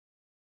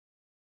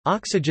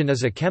Oxygen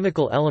is a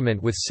chemical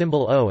element with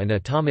symbol O and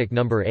atomic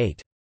number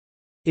 8.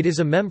 It is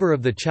a member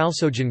of the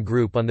chalcogen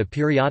group on the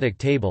periodic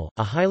table,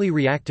 a highly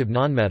reactive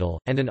nonmetal,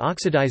 and an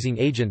oxidizing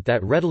agent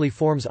that readily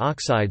forms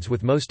oxides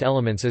with most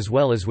elements as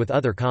well as with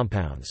other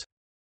compounds.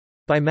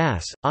 By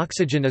mass,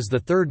 oxygen is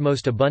the third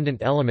most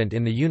abundant element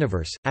in the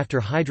universe, after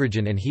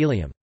hydrogen and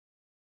helium.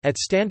 At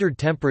standard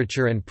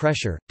temperature and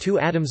pressure, two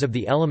atoms of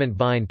the element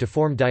bind to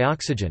form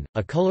dioxygen,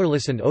 a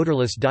colorless and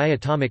odorless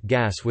diatomic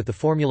gas with the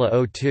formula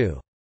O2.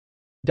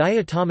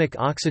 Diatomic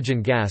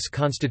oxygen gas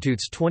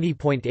constitutes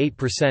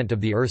 20.8%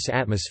 of the Earth's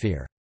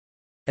atmosphere.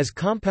 As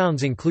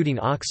compounds including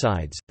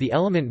oxides, the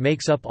element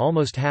makes up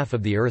almost half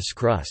of the Earth's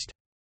crust.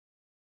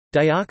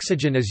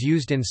 Dioxygen is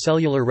used in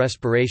cellular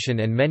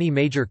respiration, and many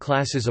major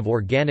classes of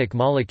organic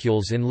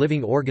molecules in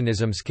living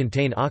organisms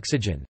contain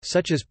oxygen,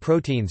 such as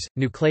proteins,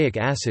 nucleic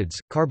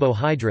acids,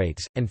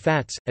 carbohydrates, and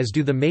fats, as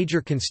do the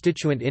major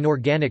constituent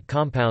inorganic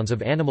compounds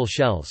of animal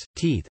shells,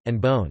 teeth,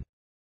 and bone.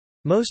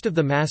 Most of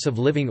the mass of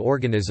living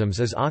organisms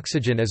is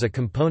oxygen as a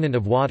component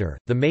of water,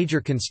 the major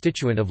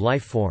constituent of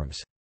life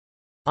forms.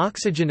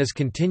 Oxygen is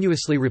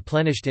continuously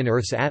replenished in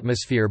Earth's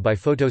atmosphere by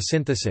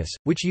photosynthesis,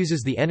 which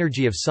uses the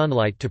energy of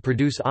sunlight to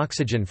produce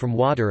oxygen from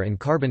water and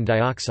carbon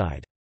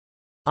dioxide.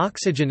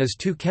 Oxygen is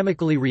too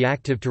chemically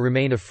reactive to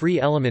remain a free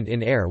element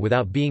in air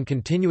without being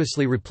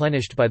continuously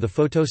replenished by the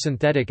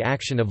photosynthetic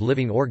action of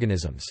living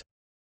organisms.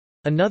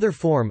 Another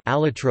form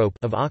allotrope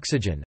of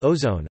oxygen,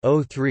 ozone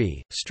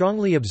O3,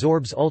 strongly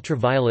absorbs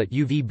ultraviolet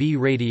UVB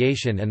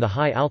radiation, and the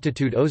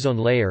high-altitude ozone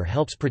layer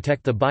helps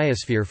protect the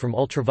biosphere from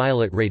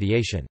ultraviolet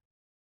radiation.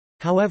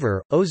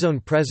 However, ozone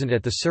present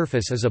at the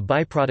surface is a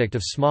byproduct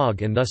of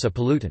smog and thus a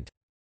pollutant.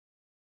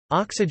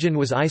 Oxygen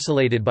was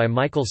isolated by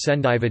Michael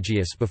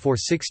Sendivogius before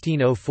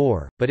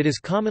 1604, but it is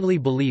commonly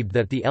believed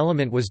that the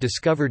element was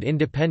discovered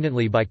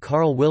independently by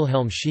Carl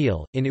Wilhelm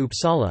Scheele, in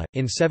Uppsala,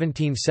 in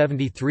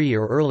 1773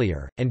 or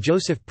earlier, and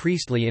Joseph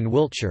Priestley in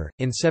Wiltshire,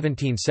 in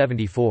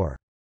 1774.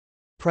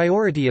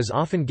 Priority is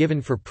often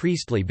given for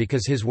Priestley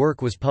because his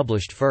work was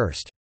published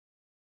first.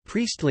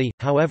 Priestley,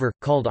 however,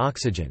 called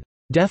oxygen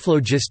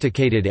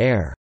dephlogisticated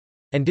air,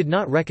 and did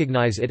not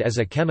recognize it as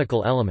a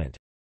chemical element.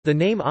 The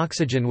name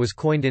oxygen was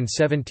coined in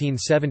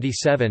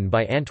 1777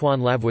 by Antoine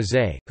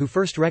Lavoisier, who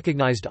first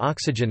recognized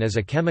oxygen as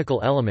a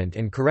chemical element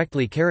and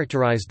correctly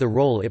characterized the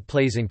role it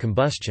plays in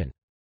combustion.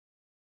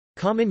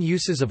 Common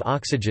uses of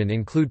oxygen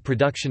include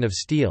production of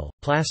steel,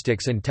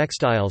 plastics and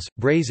textiles,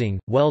 brazing,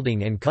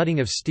 welding and cutting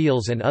of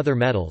steels and other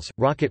metals,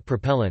 rocket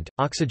propellant,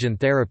 oxygen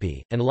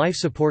therapy, and life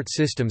support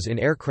systems in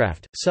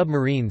aircraft,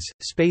 submarines,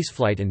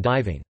 spaceflight and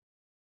diving.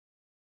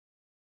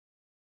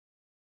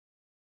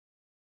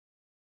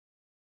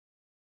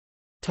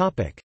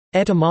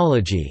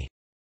 Etymology.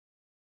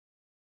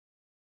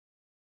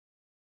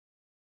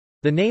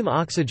 The name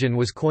oxygen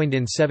was coined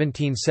in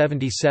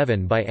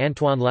 1777 by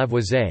Antoine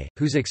Lavoisier,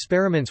 whose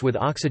experiments with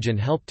oxygen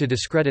helped to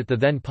discredit the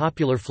then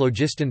popular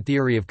phlogiston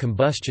theory of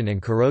combustion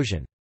and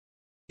corrosion.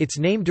 Its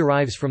name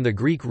derives from the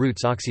Greek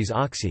roots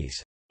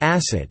oxys,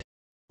 acid,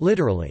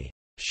 literally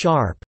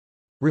sharp,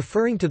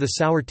 referring to the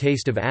sour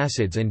taste of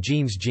acids, and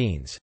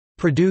genes,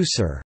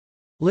 producer,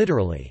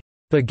 literally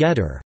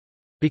begetter,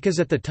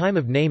 because at the time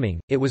of naming,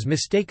 it was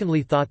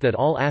mistakenly thought that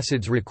all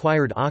acids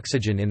required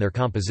oxygen in their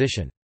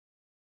composition.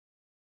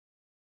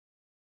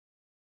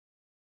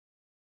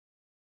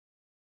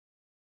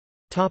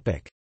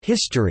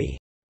 History.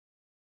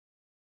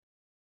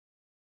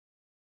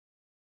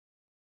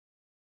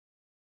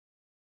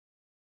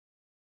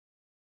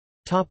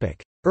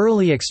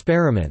 Early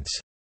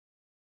experiments.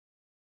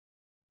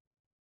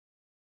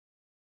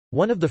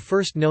 One of the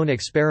first known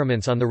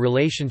experiments on the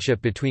relationship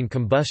between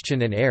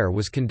combustion and air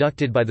was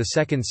conducted by the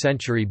 2nd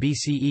century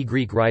BCE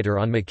Greek writer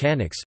on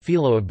mechanics,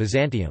 Philo of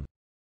Byzantium.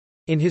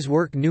 In his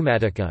work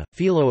Pneumatica,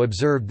 Philo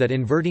observed that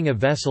inverting a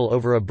vessel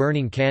over a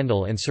burning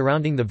candle and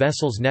surrounding the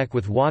vessel's neck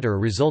with water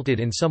resulted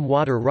in some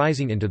water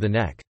rising into the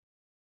neck.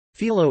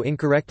 Philo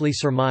incorrectly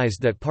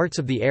surmised that parts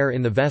of the air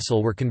in the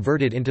vessel were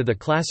converted into the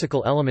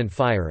classical element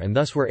fire and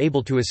thus were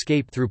able to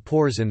escape through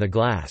pores in the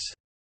glass.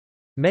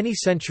 Many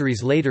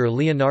centuries later,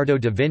 Leonardo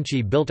da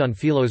Vinci built on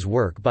Philo's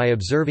work by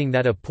observing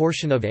that a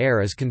portion of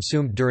air is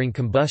consumed during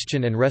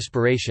combustion and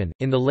respiration.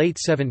 In the late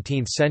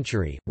 17th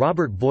century,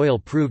 Robert Boyle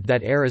proved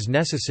that air is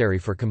necessary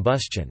for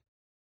combustion.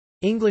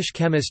 English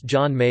chemist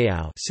John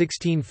Mayow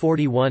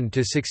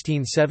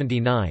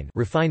 (1641–1679)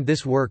 refined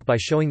this work by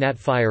showing that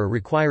fire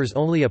requires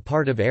only a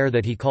part of air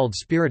that he called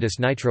spiritus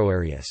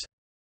nitroaereus.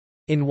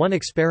 In one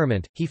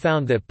experiment, he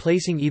found that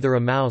placing either a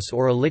mouse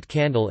or a lit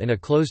candle in a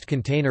closed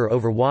container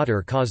over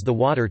water caused the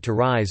water to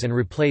rise and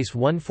replace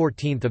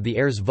 1/14 of the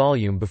air's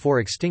volume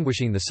before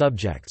extinguishing the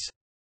subjects.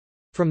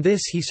 From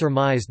this he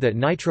surmised that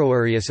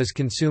nitroaereus is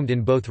consumed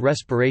in both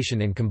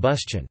respiration and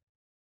combustion.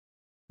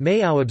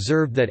 Mayow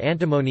observed that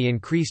antimony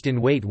increased in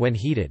weight when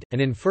heated, and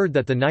inferred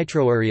that the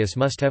nitroaereus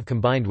must have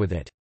combined with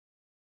it.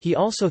 He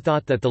also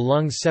thought that the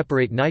lungs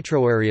separate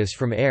nitroaereus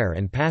from air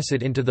and pass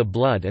it into the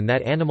blood, and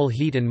that animal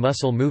heat and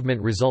muscle movement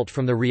result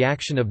from the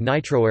reaction of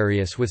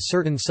nitroaereus with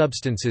certain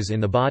substances in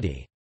the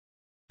body.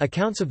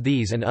 Accounts of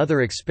these and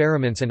other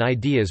experiments and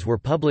ideas were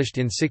published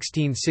in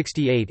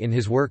 1668 in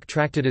his work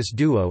Tractatus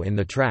Duo in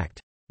the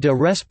tract De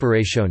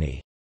Respiratione.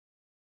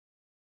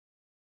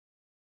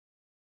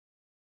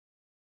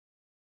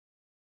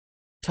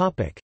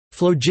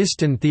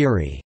 Phlogiston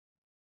theory.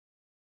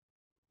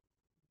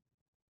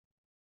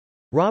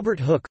 Robert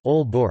Hooke,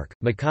 Ole Bork,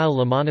 Mikhail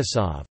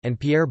Lomonosov, and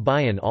Pierre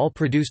Bayen all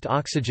produced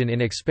oxygen in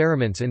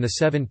experiments in the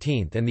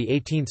 17th and the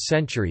 18th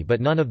century,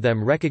 but none of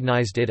them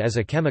recognized it as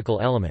a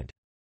chemical element.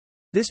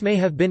 This may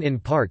have been in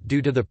part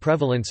due to the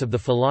prevalence of the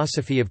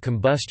philosophy of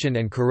combustion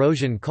and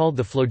corrosion called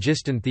the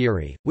phlogiston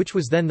theory, which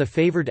was then the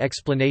favored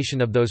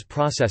explanation of those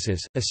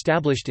processes,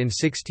 established in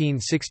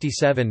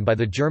 1667 by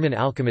the German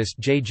alchemist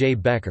J. J.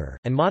 Becher,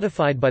 and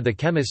modified by the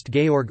chemist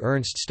Georg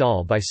Ernst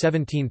Stahl by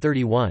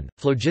 1731.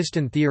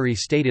 Phlogiston theory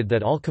stated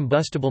that all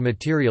combustible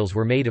materials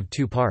were made of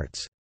two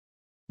parts.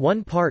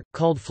 One part,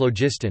 called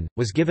phlogiston,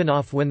 was given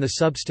off when the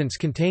substance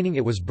containing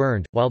it was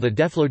burned, while the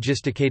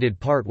dephlogisticated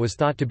part was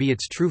thought to be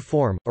its true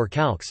form, or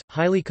calx.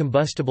 Highly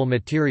combustible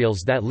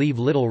materials that leave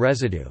little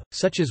residue,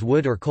 such as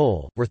wood or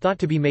coal, were thought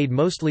to be made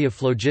mostly of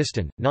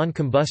phlogiston.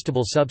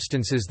 Non-combustible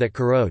substances that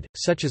corrode,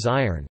 such as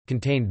iron,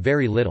 contained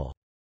very little.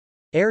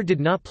 Air did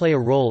not play a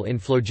role in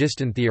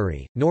phlogiston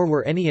theory, nor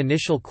were any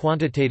initial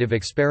quantitative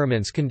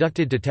experiments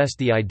conducted to test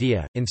the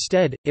idea.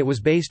 Instead, it was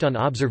based on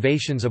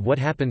observations of what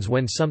happens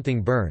when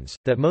something burns,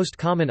 that most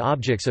common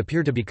objects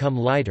appear to become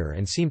lighter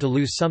and seem to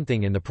lose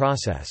something in the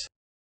process.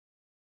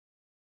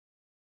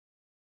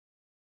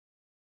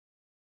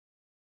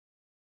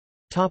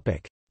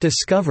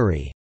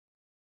 Discovery.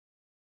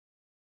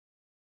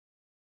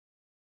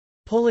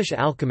 Polish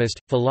alchemist,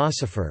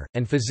 philosopher,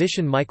 and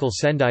physician Michael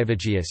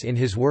Sendivogius in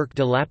his work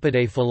De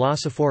Lapide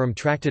Philosophorum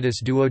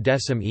Tractatus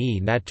Duodecim e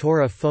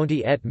Natura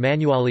Fonti et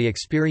Manuali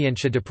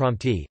Experientia de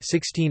Prompti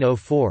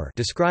 1604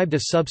 described a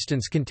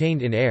substance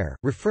contained in air,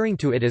 referring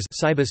to it as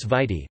cibus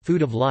vitae,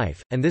 food of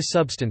life, and this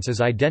substance is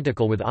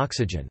identical with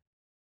oxygen.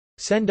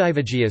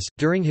 Sendivogius,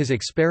 during his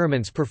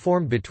experiments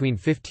performed between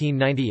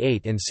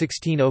 1598 and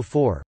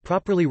 1604,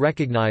 properly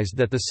recognized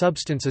that the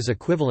substance is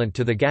equivalent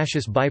to the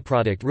gaseous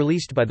byproduct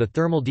released by the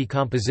thermal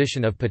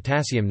decomposition of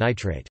potassium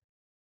nitrate.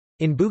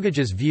 In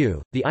Bugaja's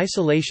view, the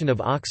isolation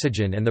of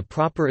oxygen and the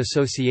proper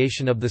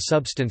association of the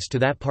substance to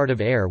that part of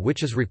air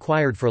which is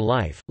required for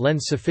life,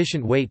 lends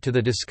sufficient weight to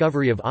the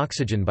discovery of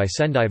oxygen by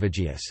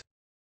Sendivogius.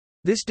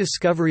 This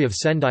discovery of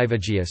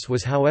Sendivogius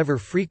was however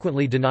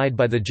frequently denied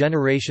by the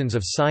generations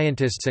of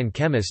scientists and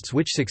chemists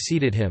which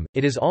succeeded him.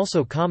 It is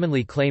also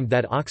commonly claimed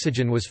that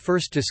oxygen was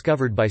first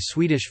discovered by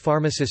Swedish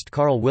pharmacist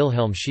Carl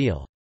Wilhelm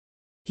Scheele.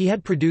 He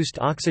had produced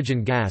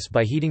oxygen gas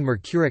by heating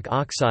mercuric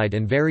oxide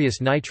and various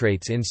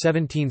nitrates in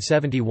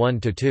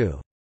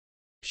 1771–2.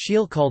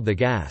 Scheele called the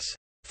gas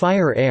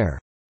fire-air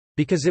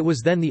because it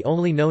was then the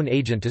only known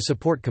agent to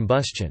support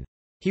combustion.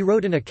 He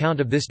wrote an account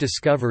of this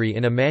discovery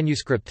in a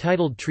manuscript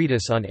titled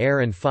Treatise on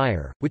Air and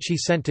Fire, which he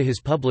sent to his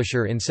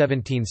publisher in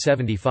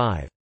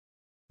 1775.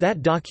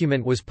 That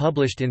document was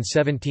published in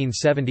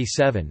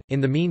 1777. In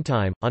the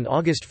meantime, on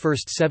August 1,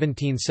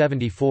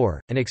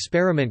 1774, an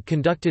experiment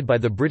conducted by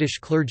the British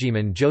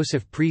clergyman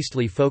Joseph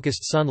Priestley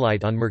focused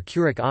sunlight on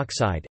mercuric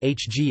oxide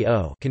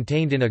 (HgO)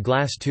 contained in a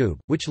glass tube,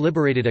 which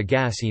liberated a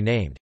gas he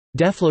named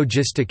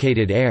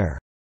dephlogisticated air.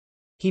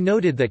 He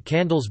noted that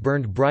candles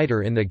burned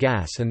brighter in the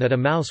gas and that a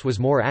mouse was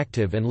more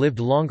active and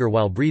lived longer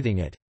while breathing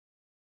it.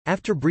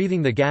 After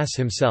breathing the gas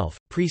himself,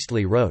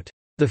 Priestley wrote,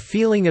 "The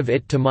feeling of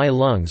it to my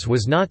lungs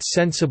was not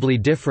sensibly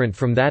different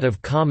from that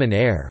of common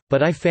air,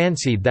 but I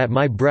fancied that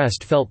my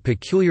breast felt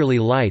peculiarly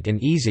light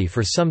and easy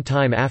for some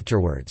time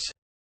afterwards."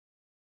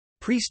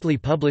 Priestley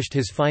published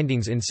his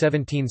findings in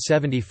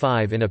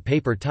 1775 in a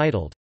paper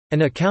titled,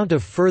 "An Account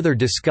of Further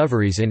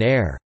Discoveries in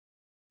Air,"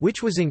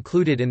 which was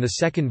included in the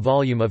second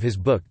volume of his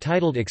book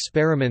titled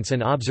Experiments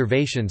and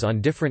Observations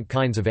on Different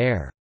Kinds of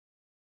Air.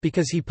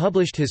 Because he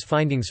published his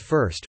findings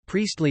first,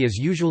 Priestley is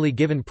usually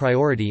given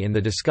priority in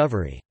the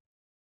discovery.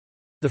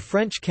 The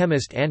French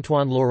chemist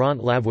Antoine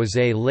Laurent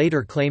Lavoisier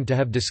later claimed to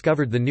have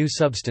discovered the new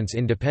substance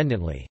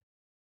independently.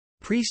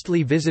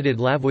 Priestley visited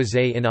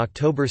Lavoisier in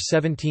October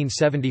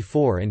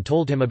 1774 and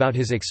told him about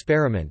his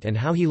experiment and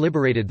how he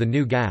liberated the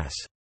new gas.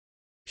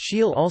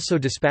 Scheele also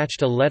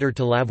dispatched a letter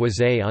to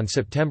Lavoisier on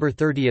September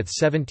 30,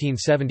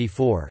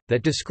 1774,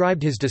 that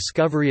described his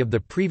discovery of the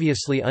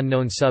previously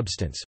unknown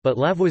substance, but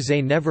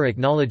Lavoisier never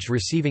acknowledged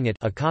receiving it.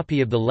 A copy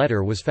of the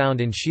letter was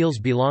found in Scheele's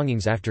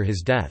belongings after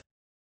his death.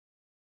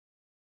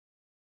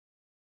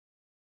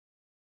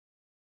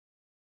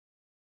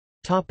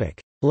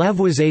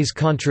 Lavoisier's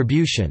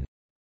contribution.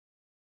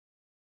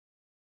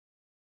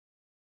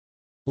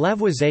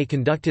 Lavoisier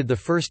conducted the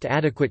first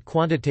adequate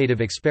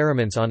quantitative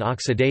experiments on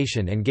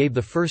oxidation and gave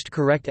the first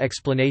correct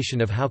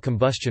explanation of how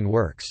combustion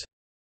works.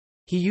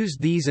 He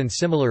used these and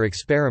similar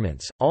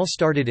experiments, all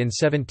started in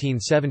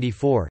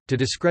 1774, to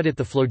discredit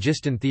the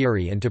phlogiston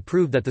theory and to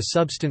prove that the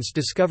substance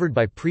discovered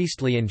by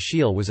Priestley and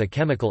Scheele was a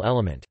chemical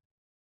element.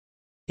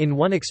 In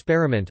one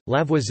experiment,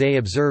 Lavoisier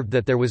observed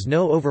that there was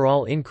no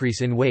overall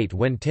increase in weight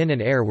when tin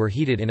and air were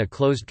heated in a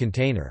closed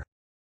container.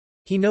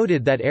 He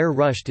noted that air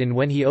rushed in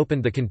when he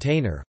opened the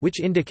container, which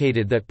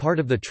indicated that part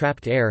of the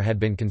trapped air had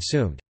been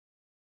consumed.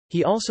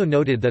 He also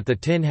noted that the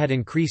tin had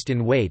increased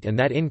in weight and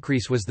that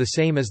increase was the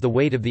same as the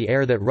weight of the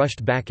air that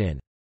rushed back in.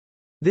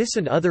 This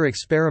and other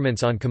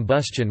experiments on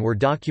combustion were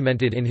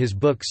documented in his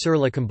book Sur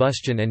la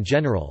combustion en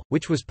général,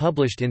 which was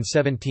published in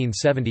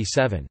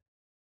 1777.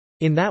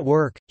 In that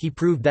work, he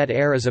proved that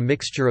air is a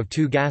mixture of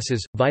two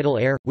gases, vital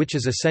air, which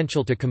is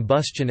essential to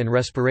combustion and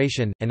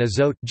respiration, and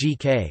azote,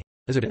 GK,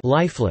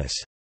 lifeless,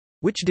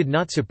 which did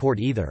not support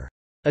either.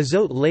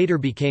 Azote later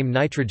became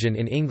nitrogen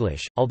in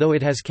English, although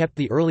it has kept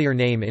the earlier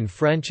name in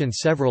French and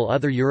several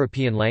other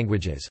European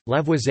languages.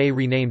 Lavoisier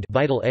renamed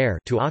vital air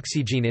to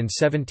oxygene in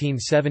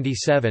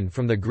 1777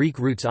 from the Greek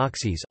roots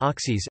oxys,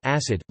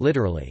 acid,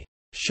 literally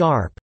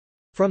sharp,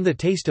 from the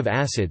taste of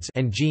acids,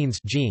 and genes,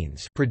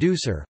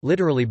 producer,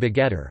 literally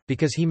begetter,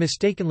 because he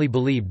mistakenly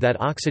believed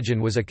that oxygen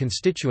was a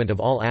constituent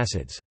of all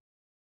acids.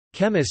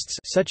 Chemists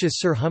such as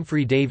Sir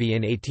Humphrey Davy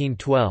in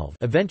 1812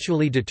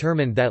 eventually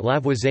determined that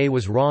Lavoisier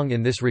was wrong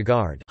in this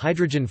regard.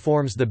 Hydrogen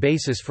forms the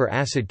basis for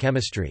acid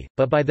chemistry,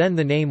 but by then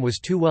the name was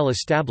too well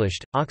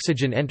established.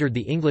 Oxygen entered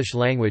the English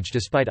language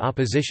despite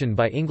opposition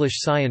by English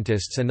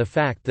scientists and the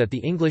fact that the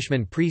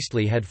Englishman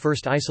Priestley had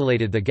first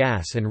isolated the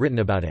gas and written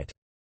about it.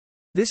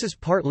 This is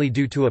partly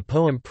due to a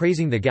poem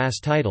praising the gas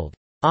titled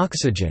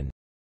Oxygen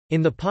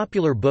in the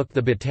popular book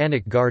The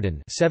Botanic Garden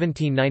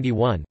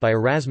 1791 by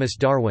Erasmus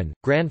Darwin,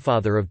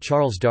 grandfather of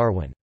Charles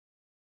Darwin.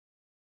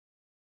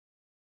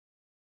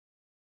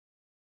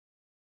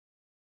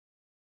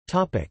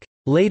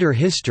 Later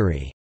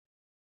history.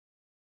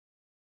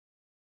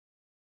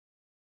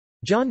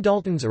 John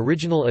Dalton's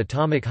original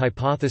atomic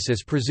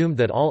hypothesis presumed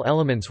that all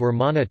elements were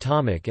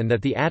monatomic and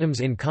that the atoms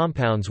in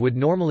compounds would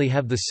normally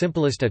have the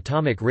simplest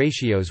atomic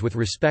ratios with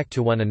respect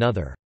to one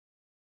another.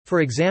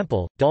 For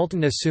example,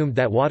 Dalton assumed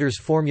that water's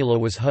formula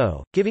was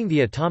Ho, giving the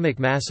atomic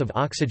mass of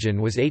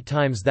oxygen was 8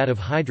 times that of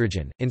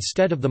hydrogen,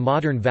 instead of the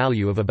modern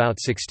value of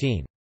about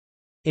 16.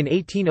 In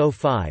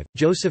 1805,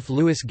 Joseph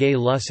Louis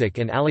Gay-Lussac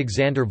and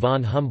Alexander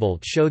von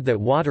Humboldt showed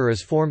that water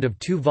is formed of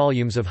 2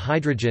 volumes of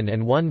hydrogen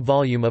and 1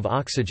 volume of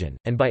oxygen,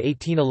 and by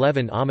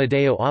 1811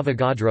 Amedeo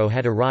Avogadro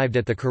had arrived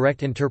at the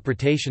correct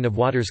interpretation of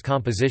water's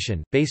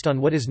composition, based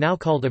on what is now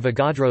called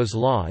Avogadro's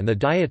law and the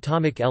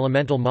diatomic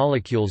elemental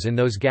molecules in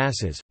those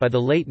gases. By the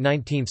late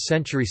 19th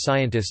century,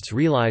 scientists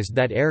realized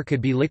that air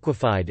could be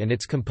liquefied and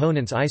its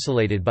components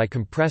isolated by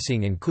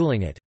compressing and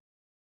cooling it.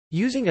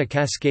 Using a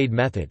cascade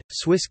method,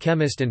 Swiss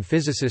chemist and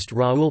physicist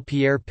Raoul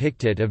Pierre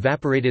Pictet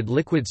evaporated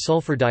liquid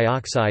sulfur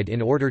dioxide in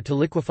order to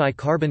liquefy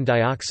carbon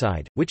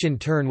dioxide, which in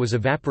turn was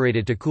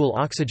evaporated to cool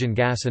oxygen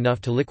gas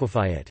enough to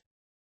liquefy it.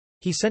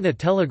 He sent a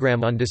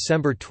telegram on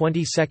December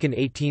 22,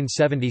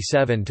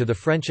 1877 to the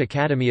French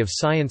Academy of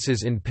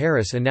Sciences in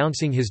Paris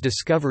announcing his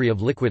discovery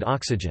of liquid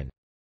oxygen.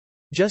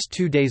 Just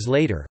 2 days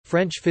later,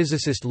 French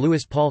physicist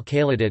Louis-Paul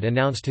Cailletet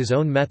announced his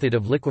own method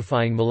of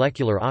liquefying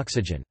molecular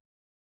oxygen.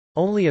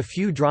 Only a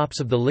few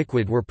drops of the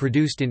liquid were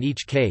produced in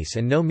each case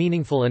and no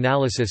meaningful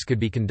analysis could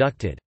be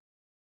conducted.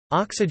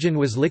 Oxygen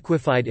was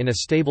liquefied in a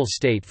stable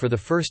state for the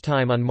first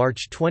time on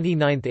March 29,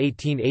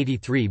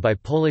 1883 by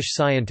Polish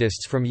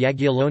scientists from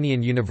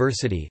Jagiellonian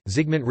University,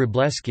 Zygmunt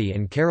Wróblewski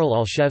and Karol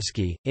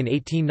Olszewski. In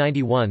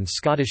 1891,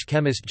 Scottish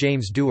chemist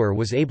James Dewar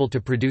was able to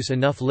produce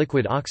enough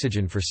liquid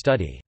oxygen for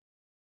study.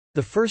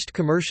 The first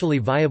commercially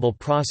viable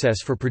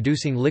process for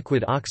producing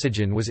liquid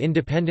oxygen was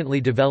independently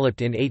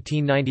developed in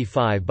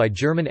 1895 by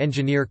German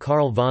engineer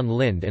Carl von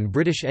Linde and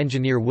British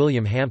engineer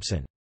William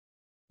Hampson.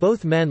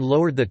 Both men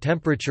lowered the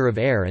temperature of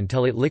air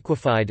until it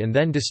liquefied and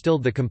then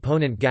distilled the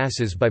component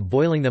gases by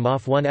boiling them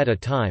off one at a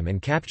time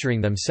and capturing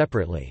them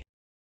separately.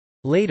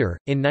 Later,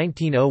 in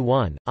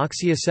 1901,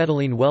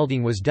 oxyacetylene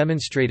welding was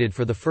demonstrated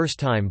for the first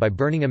time by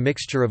burning a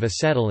mixture of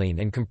acetylene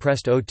and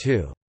compressed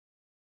O2.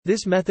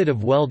 This method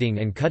of welding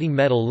and cutting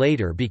metal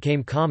later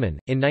became common.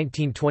 In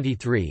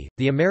 1923,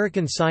 the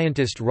American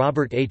scientist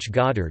Robert H.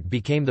 Goddard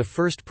became the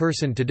first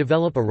person to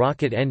develop a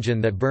rocket engine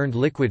that burned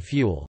liquid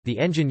fuel. The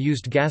engine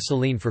used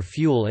gasoline for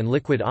fuel and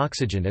liquid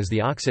oxygen as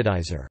the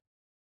oxidizer.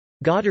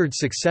 Goddard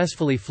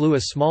successfully flew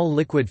a small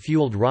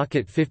liquid-fueled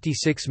rocket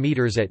 56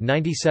 meters at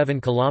 97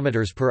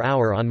 kilometers per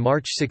hour on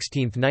March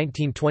 16,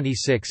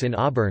 1926 in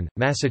Auburn,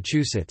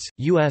 Massachusetts,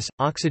 U.S.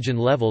 Oxygen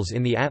levels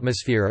in the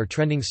atmosphere are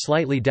trending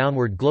slightly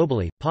downward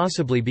globally,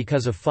 possibly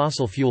because of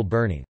fossil fuel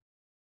burning.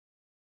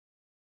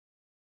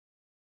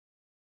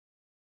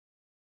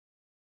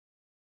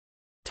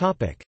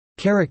 Topic: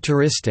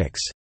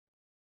 Characteristics.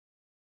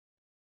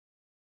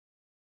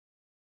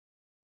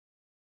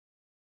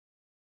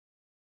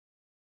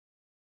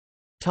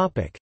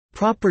 Topic: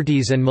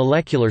 Properties and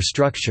molecular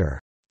structure.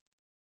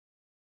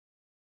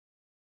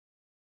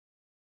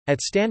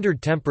 At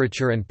standard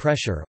temperature and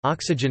pressure,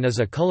 oxygen is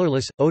a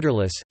colorless,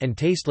 odorless, and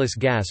tasteless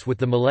gas with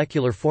the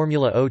molecular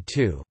formula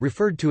O2,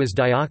 referred to as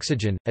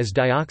dioxygen. As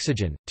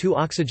dioxygen, 2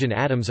 oxygen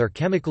atoms are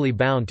chemically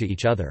bound to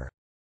each other.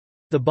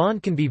 The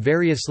bond can be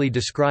variously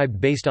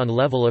described based on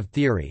level of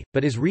theory,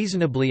 but is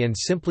reasonably and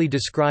simply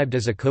described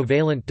as a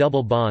covalent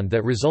double bond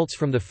that results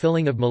from the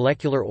filling of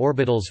molecular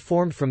orbitals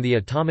formed from the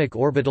atomic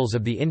orbitals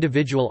of the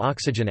individual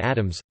oxygen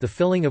atoms, the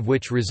filling of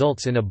which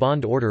results in a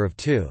bond order of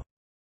 2.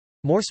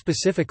 More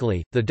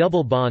specifically, the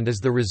double bond is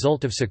the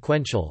result of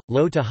sequential,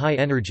 low to high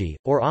energy,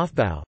 or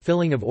off-bow,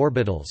 filling of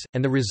orbitals,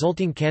 and the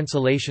resulting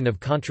cancellation of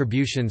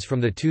contributions from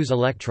the 2s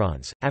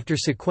electrons. After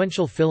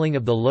sequential filling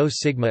of the low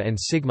sigma and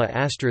sigma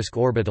asterisk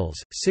orbitals,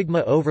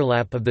 sigma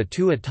overlap of the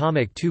 2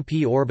 atomic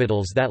 2p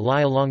orbitals that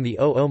lie along the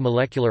OO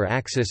molecular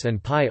axis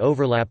and pi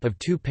overlap of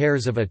 2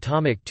 pairs of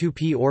atomic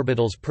 2p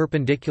orbitals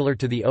perpendicular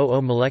to the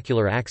OO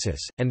molecular axis,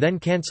 and then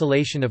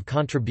cancellation of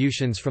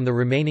contributions from the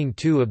remaining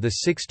 2 of the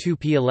 6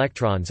 2p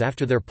electrons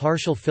after their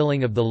partial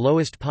filling of the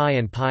lowest pi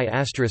and pi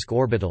asterisk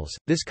orbitals.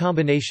 This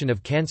combination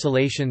of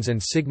cancellations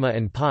and sigma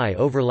and pi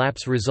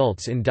overlaps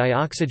results in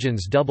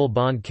dioxygen's double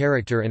bond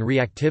character and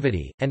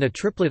reactivity, and a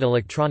triplet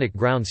electronic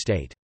ground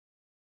state.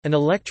 An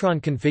electron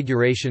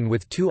configuration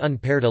with 2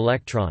 unpaired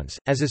electrons,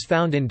 as is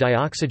found in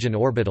dioxygen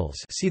orbitals,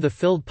 see the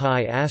filled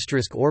pi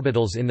asterisk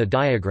orbitals in the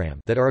diagram,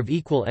 that are of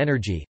equal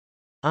energy,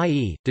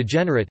 i.e.,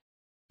 degenerate,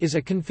 is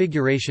a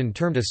configuration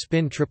termed a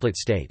spin triplet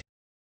state.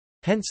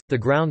 Hence, the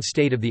ground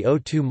state of the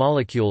O2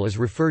 molecule is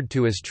referred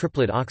to as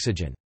triplet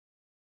oxygen.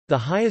 The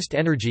highest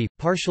energy,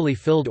 partially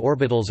filled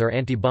orbitals are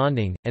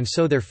antibonding, and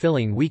so their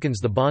filling weakens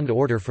the bond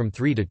order from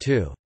 3 to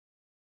 2.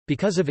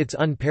 Because of its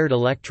unpaired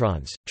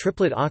electrons,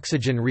 triplet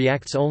oxygen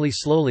reacts only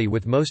slowly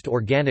with most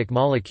organic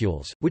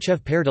molecules, which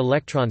have paired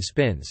electron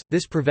spins.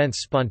 This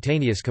prevents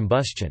spontaneous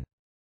combustion.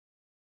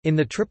 In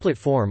the triplet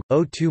form,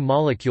 O2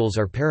 molecules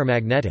are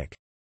paramagnetic.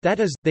 That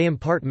is, they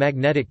impart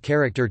magnetic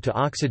character to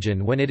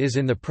oxygen when it is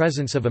in the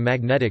presence of a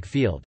magnetic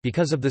field,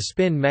 because of the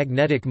spin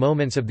magnetic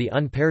moments of the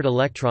unpaired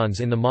electrons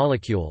in the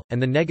molecule,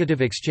 and the negative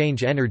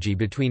exchange energy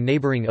between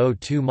neighboring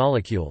O2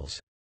 molecules.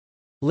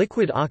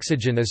 Liquid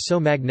oxygen is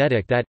so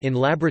magnetic that, in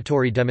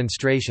laboratory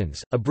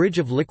demonstrations, a bridge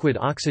of liquid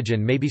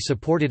oxygen may be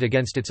supported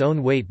against its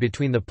own weight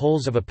between the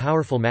poles of a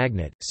powerful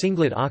magnet.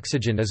 Singlet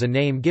oxygen is a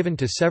name given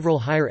to several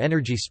higher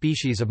energy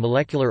species of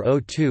molecular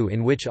O2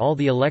 in which all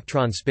the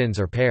electron spins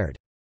are paired.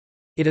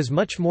 It is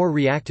much more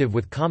reactive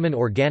with common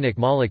organic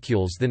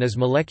molecules than is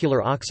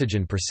molecular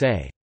oxygen per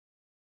se.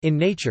 In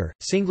nature,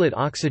 singlet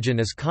oxygen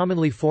is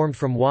commonly formed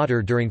from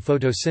water during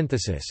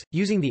photosynthesis,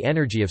 using the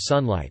energy of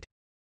sunlight.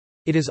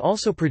 It is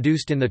also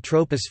produced in the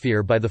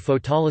troposphere by the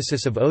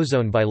photolysis of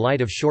ozone by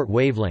light of short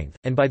wavelength,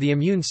 and by the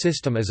immune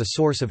system as a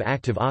source of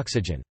active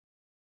oxygen.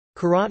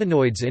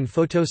 Carotenoids in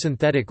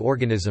photosynthetic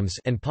organisms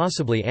and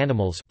possibly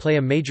animals play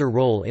a major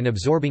role in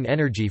absorbing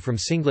energy from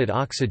singlet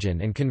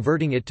oxygen and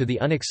converting it to the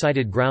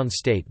unexcited ground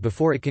state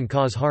before it can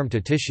cause harm to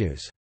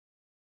tissues.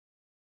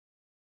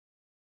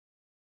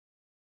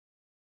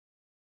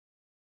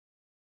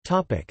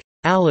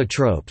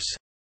 Allotropes.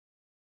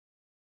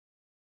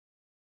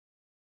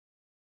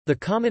 The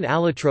common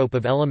allotrope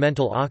of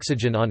elemental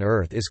oxygen on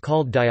Earth is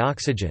called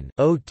dioxygen,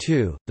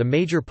 O2, the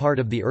major part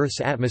of the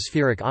Earth's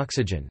atmospheric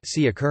oxygen.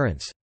 See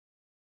Occurrence.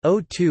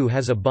 O2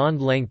 has a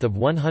bond length of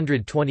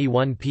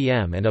 121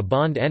 pm and a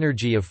bond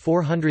energy of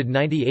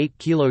 498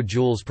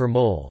 kJ per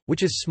mole,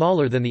 which is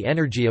smaller than the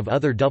energy of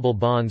other double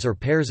bonds or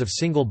pairs of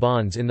single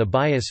bonds in the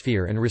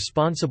biosphere and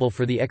responsible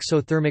for the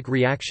exothermic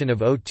reaction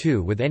of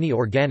O2 with any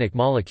organic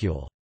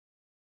molecule.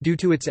 Due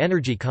to its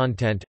energy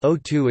content,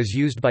 O2 is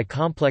used by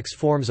complex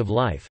forms of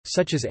life,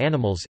 such as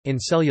animals, in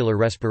cellular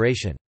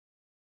respiration.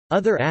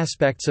 Other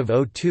aspects of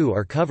O2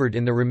 are covered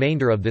in the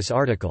remainder of this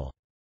article.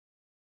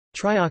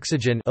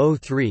 Trioxygen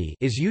O3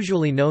 is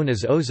usually known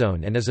as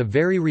ozone and is a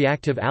very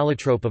reactive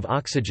allotrope of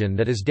oxygen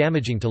that is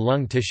damaging to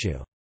lung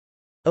tissue.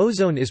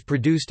 Ozone is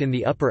produced in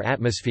the upper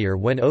atmosphere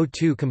when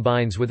O2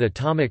 combines with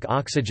atomic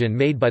oxygen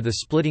made by the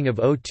splitting of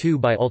O2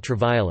 by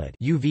ultraviolet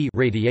 (UV)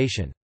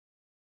 radiation.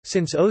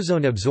 Since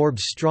ozone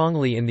absorbs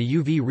strongly in the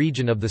UV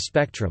region of the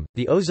spectrum,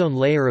 the ozone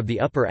layer of the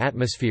upper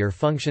atmosphere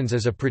functions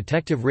as a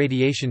protective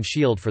radiation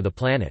shield for the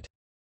planet.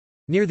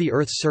 Near the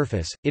Earth's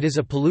surface, it is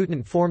a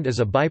pollutant formed as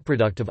a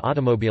byproduct of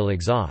automobile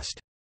exhaust.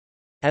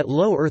 At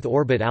low Earth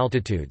orbit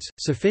altitudes,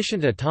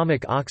 sufficient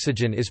atomic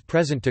oxygen is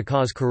present to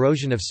cause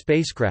corrosion of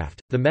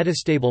spacecraft. The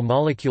metastable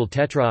molecule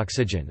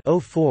tetraoxygen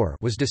O4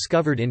 was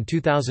discovered in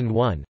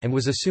 2001, and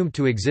was assumed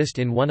to exist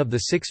in one of the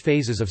 6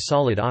 phases of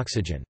solid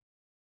oxygen.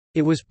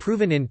 It was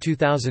proven in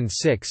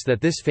 2006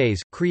 that this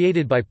phase,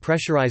 created by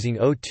pressurizing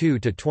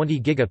O2 to 20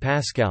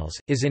 gigapascals,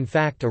 is in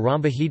fact a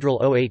rhombohedral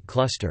O8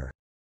 cluster.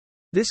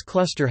 This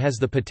cluster has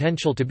the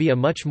potential to be a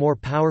much more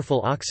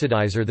powerful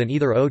oxidizer than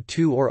either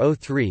O2 or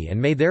O3 and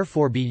may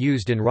therefore be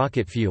used in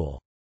rocket fuel.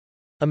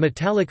 A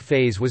metallic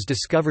phase was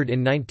discovered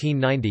in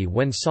 1990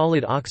 when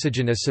solid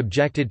oxygen is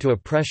subjected to a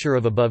pressure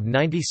of above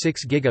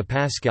 96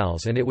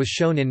 gigapascals, and it was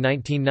shown in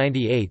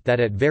 1998 that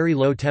at very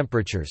low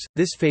temperatures,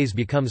 this phase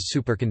becomes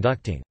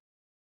superconducting.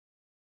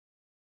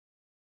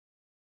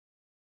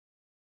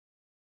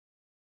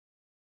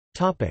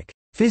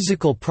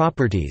 Physical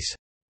properties.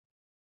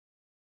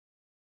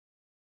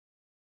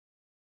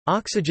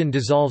 Oxygen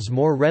dissolves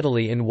more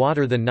readily in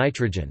water than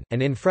nitrogen,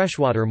 and in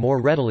freshwater more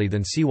readily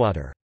than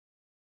seawater.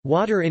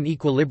 Water in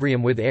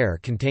equilibrium with air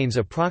contains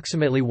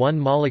approximately 1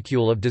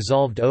 molecule of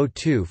dissolved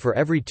O2 for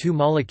every 2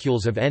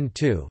 molecules of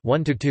N2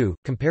 1:2,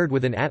 compared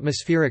with an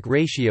atmospheric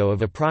ratio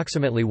of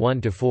approximately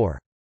 1:4.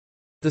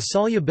 The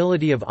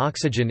solubility of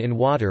oxygen in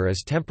water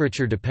is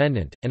temperature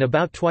dependent, and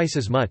about twice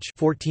as much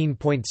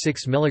 14.6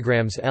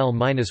 mg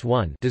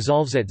L-1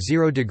 dissolves at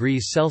 0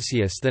 degrees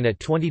Celsius than at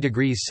 20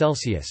 degrees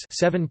Celsius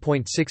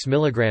 7.6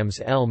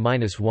 mg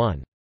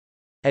L-1.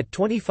 At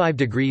 25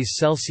 degrees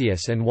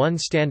Celsius and 1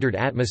 standard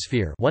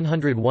atmosphere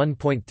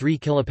 101.3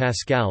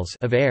 kilopascals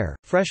of air,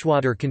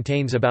 freshwater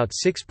contains about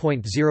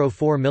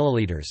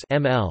 6.04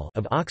 ml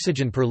of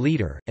oxygen per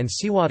liter, and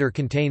seawater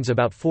contains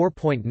about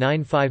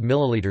 4.95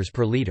 ml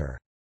per liter.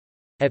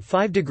 At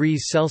 5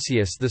 degrees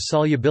Celsius the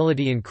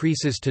solubility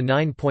increases to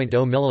 9.0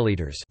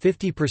 ml,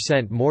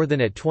 50% more than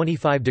at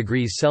 25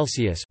 degrees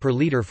Celsius per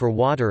liter for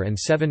water, and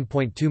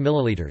 7.2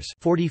 ml,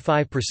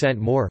 45%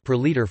 more per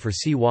liter for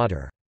sea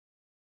water.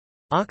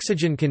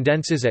 Oxygen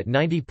condenses at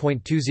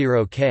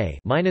 90.20 K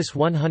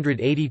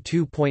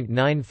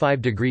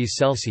 (-182.95 degrees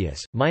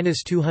Celsius,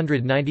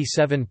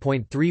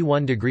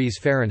 (-297.31 degrees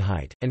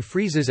Fahrenheit), and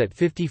freezes at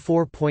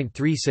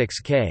 54.36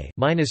 K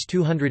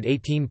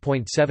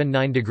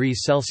 (-218.79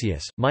 degrees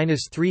Celsius,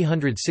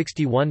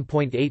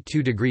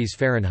 (-361.82 degrees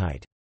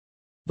Fahrenheit).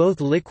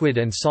 Both liquid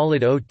and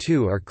solid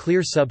O2 are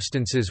clear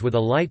substances with a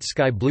light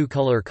sky blue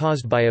color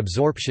caused by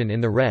absorption in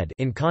the red,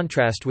 in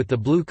contrast with the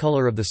blue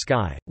color of the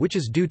sky, which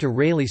is due to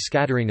Rayleigh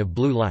scattering of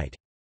blue light.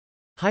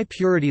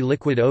 High-purity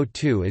liquid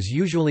O2 is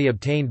usually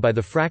obtained by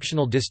the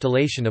fractional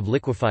distillation of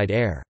liquefied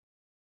air.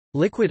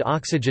 Liquid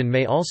oxygen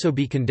may also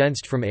be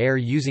condensed from air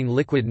using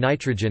liquid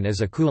nitrogen as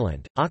a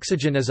coolant.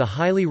 Oxygen is a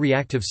highly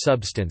reactive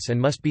substance and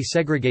must be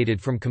segregated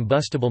from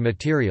combustible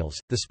materials.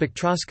 The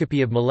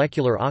spectroscopy of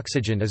molecular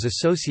oxygen is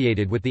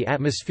associated with the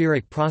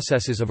atmospheric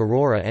processes of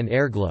aurora and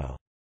airglow.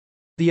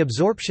 The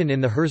absorption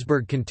in the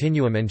Herzberg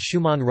continuum and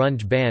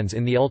Schumann-Runge bands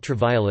in the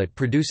ultraviolet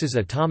produces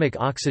atomic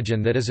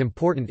oxygen that is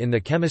important in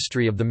the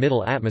chemistry of the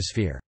middle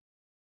atmosphere.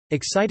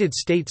 Excited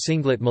state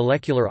singlet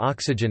molecular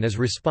oxygen is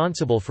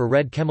responsible for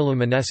red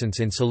chemiluminescence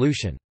in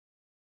solution.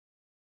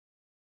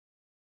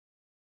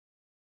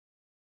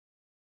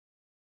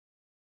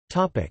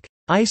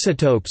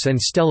 Isotopes and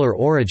stellar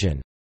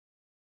origin.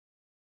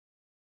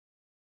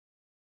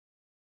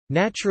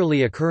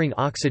 Naturally occurring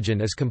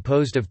oxygen is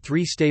composed of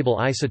 3 stable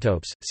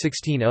isotopes,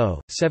 16O,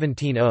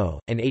 17O,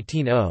 and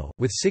 18O,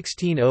 with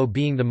 16O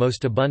being the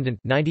most abundant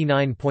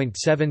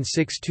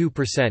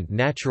 99.762%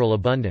 natural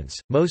abundance.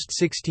 Most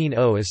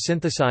 16O is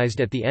synthesized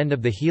at the end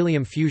of the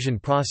helium fusion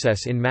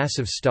process in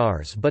massive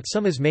stars, but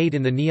some is made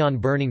in the neon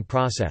burning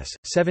process.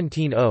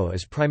 17O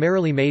is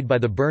primarily made by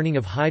the burning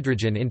of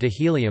hydrogen into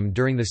helium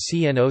during the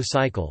CNO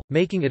cycle,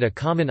 making it a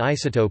common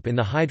isotope in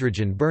the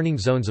hydrogen burning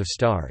zones of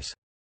stars.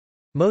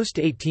 Most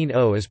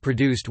 18O is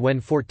produced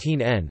when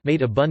 14N,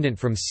 made abundant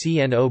from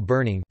CNO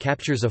burning,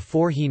 captures a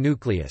 4He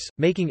nucleus,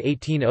 making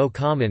 18O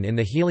common in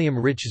the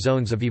helium-rich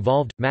zones of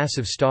evolved,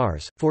 massive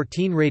stars.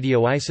 14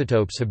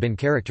 radioisotopes have been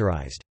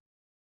characterized.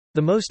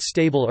 The most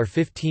stable are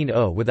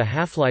 15O with a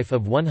half-life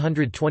of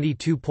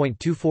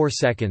 122.24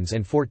 seconds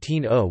and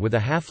 14O with a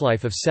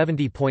half-life of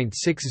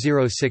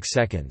 70.606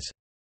 seconds.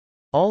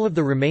 All of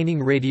the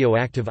remaining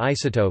radioactive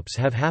isotopes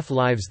have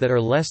half-lives that are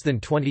less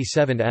than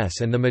 27 s,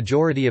 and the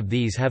majority of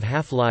these have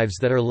half-lives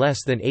that are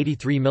less than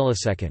 83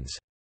 milliseconds.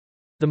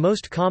 The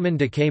most common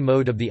decay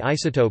mode of the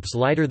isotopes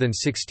lighter than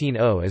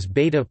 16O is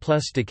beta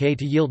plus decay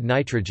to yield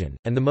nitrogen,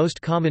 and the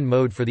most common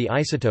mode for the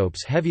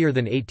isotopes heavier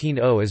than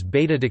 18O is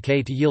beta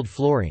decay to yield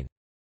fluorine.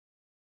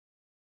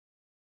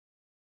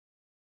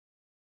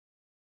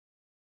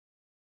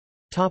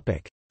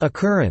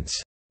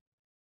 Occurrence.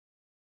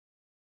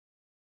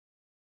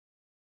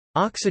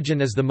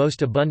 Oxygen is the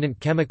most abundant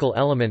chemical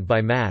element by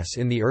mass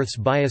in the Earth's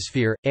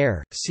biosphere,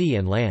 air, sea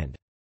and land.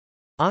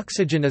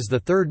 Oxygen is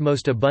the third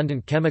most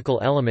abundant chemical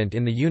element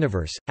in the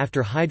universe,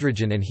 after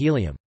hydrogen and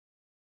helium.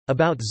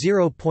 About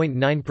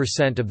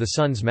 0.9% of the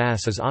Sun's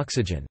mass is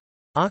oxygen.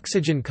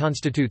 Oxygen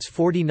constitutes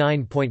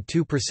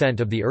 49.2%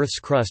 of the Earth's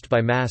crust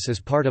by mass as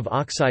part of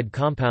oxide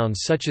compounds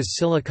such as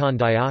silicon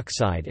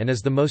dioxide, and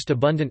is the most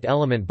abundant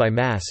element by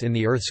mass in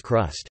the Earth's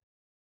crust.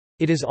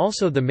 It is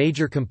also the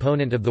major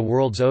component of the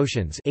world's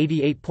oceans,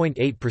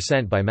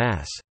 88.8% by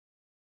mass.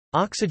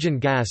 Oxygen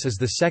gas is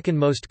the second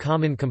most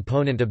common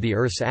component of the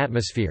Earth's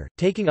atmosphere,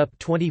 taking up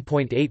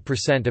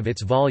 20.8% of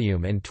its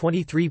volume and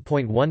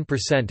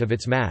 23.1% of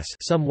its mass,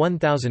 some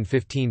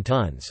 1,015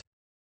 tons.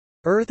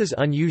 Earth is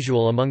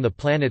unusual among the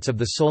planets of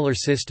the Solar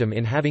System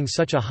in having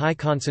such a high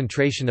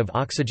concentration of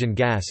oxygen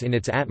gas in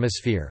its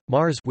atmosphere.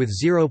 Mars, with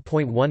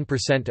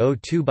 0.1%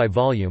 O2 by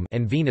volume,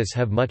 and Venus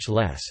have much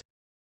less.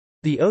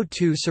 The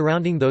O2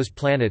 surrounding those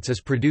planets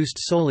is produced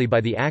solely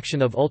by the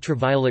action of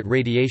ultraviolet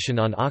radiation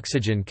on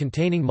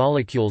oxygen-containing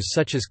molecules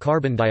such as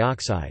carbon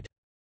dioxide.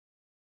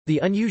 The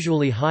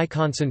unusually high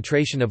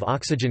concentration of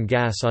oxygen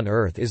gas on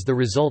Earth is the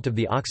result of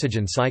the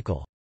oxygen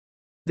cycle.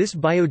 This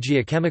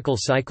biogeochemical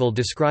cycle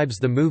describes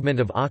the movement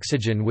of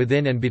oxygen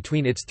within and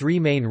between its three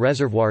main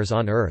reservoirs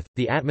on Earth,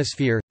 the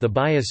atmosphere, the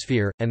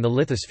biosphere, and the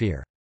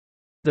lithosphere.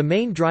 The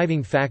main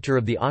driving factor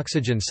of the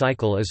oxygen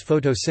cycle is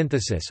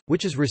photosynthesis,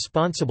 which is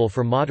responsible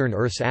for modern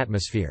Earth's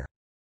atmosphere.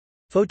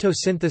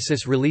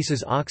 Photosynthesis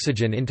releases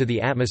oxygen into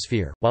the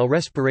atmosphere, while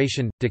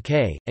respiration,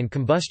 decay, and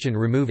combustion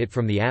remove it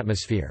from the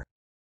atmosphere.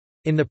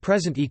 In the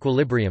present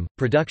equilibrium,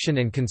 production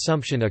and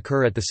consumption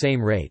occur at the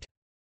same rate.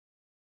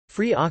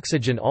 Free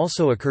oxygen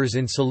also occurs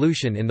in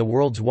solution in the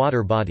world's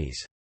water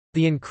bodies.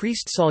 The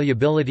increased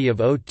solubility of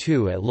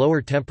O2 at lower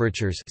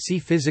temperatures, see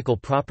physical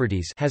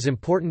properties, has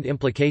important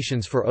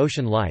implications for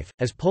ocean life,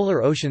 as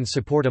polar oceans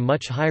support a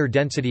much higher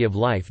density of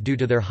life due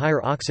to their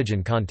higher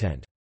oxygen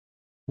content.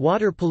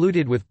 Water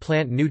polluted with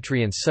plant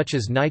nutrients such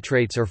as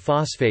nitrates or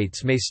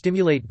phosphates may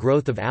stimulate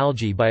growth of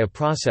algae by a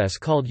process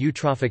called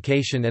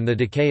eutrophication, and the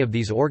decay of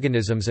these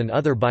organisms and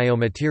other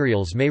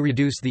biomaterials may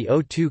reduce the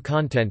O2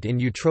 content in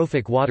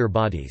eutrophic water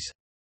bodies.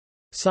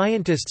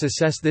 Scientists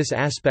assess this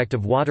aspect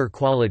of water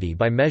quality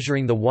by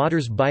measuring the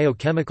water's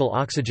biochemical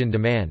oxygen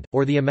demand,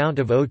 or the amount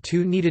of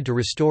O2 needed to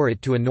restore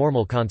it to a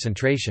normal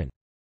concentration.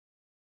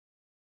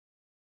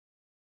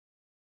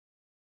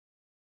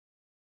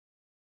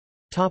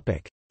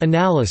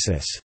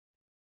 Analysis.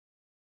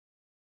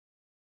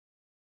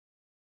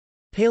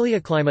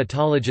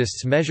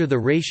 Paleoclimatologists measure the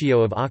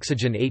ratio of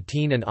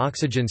oxygen-18 and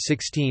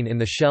oxygen-16 in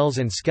the shells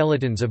and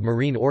skeletons of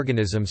marine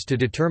organisms to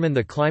determine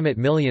the climate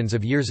millions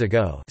of years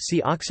ago.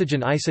 See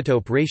oxygen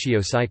isotope ratio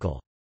cycle.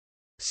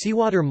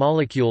 Seawater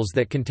molecules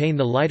that contain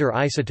the lighter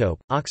isotope,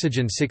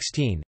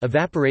 oxygen-16,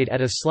 evaporate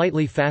at a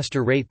slightly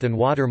faster rate than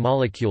water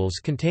molecules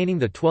containing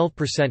the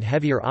 12%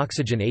 heavier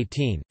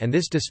oxygen-18, and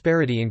this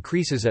disparity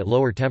increases at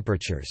lower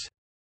temperatures.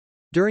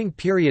 During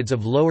periods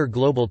of lower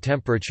global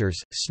temperatures,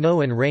 snow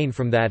and rain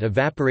from that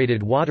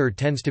evaporated water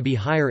tends to be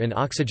higher in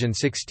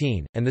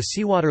oxygen-16, and the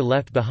seawater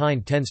left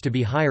behind tends to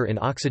be higher in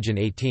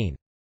oxygen-18.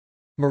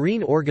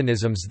 Marine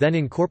organisms then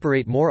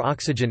incorporate more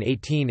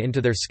oxygen-18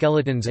 into their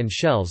skeletons and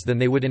shells than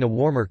they would in a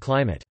warmer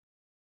climate.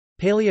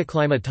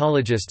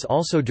 Paleoclimatologists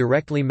also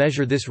directly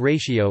measure this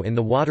ratio in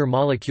the water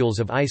molecules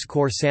of ice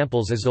core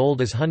samples as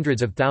old as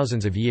hundreds of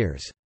thousands of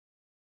years.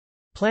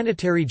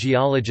 Planetary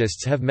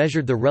geologists have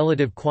measured the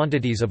relative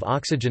quantities of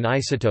oxygen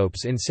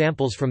isotopes in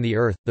samples from the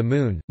Earth, the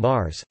Moon,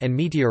 Mars, and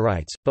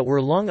meteorites, but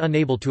were long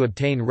unable to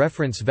obtain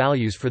reference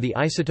values for the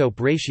isotope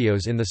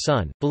ratios in the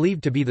Sun,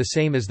 believed to be the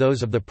same as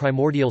those of the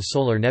primordial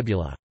solar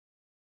nebula.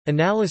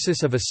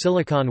 Analysis of a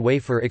silicon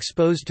wafer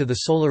exposed to the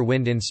solar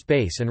wind in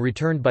space and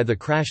returned by the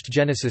crashed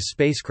Genesis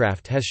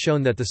spacecraft has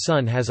shown that the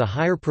Sun has a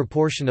higher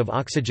proportion of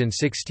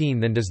oxygen-16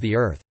 than does the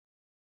Earth.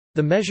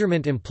 The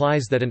measurement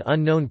implies that an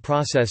unknown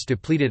process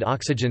depleted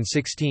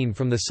oxygen-16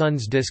 from the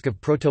Sun's disk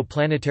of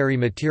protoplanetary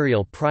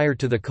material prior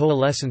to the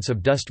coalescence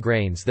of dust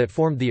grains that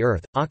formed the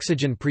Earth.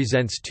 Oxygen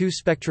presents two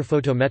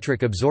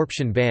spectrophotometric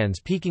absorption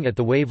bands peaking at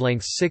the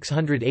wavelengths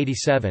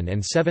 687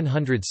 and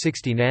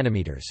 760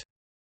 nanometers.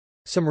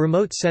 Some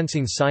remote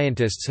sensing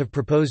scientists have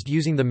proposed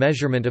using the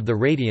measurement of the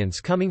radiance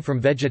coming from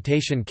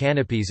vegetation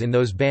canopies in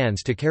those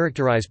bands to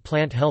characterize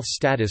plant health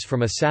status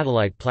from a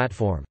satellite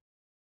platform.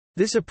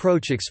 This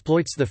approach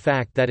exploits the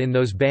fact that in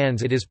those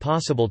bands it is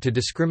possible to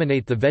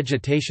discriminate the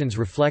vegetation's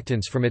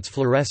reflectance from its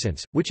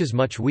fluorescence, which is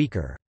much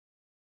weaker.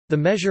 The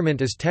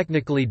measurement is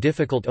technically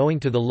difficult owing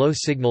to the low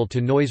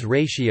signal-to-noise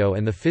ratio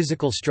and the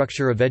physical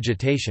structure of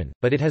vegetation,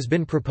 but it has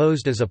been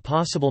proposed as a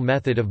possible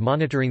method of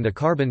monitoring the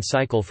carbon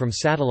cycle from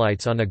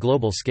satellites on a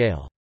global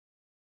scale.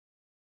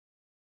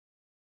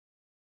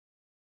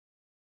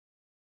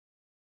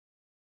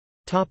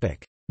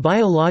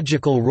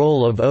 Biological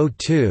role of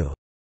O2.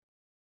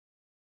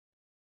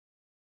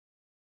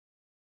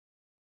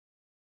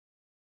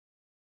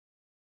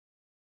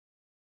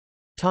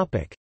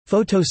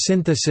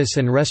 Photosynthesis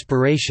and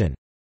respiration.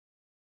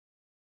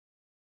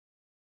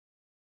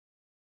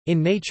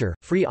 In nature,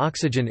 free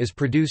oxygen is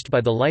produced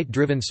by the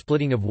light-driven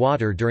splitting of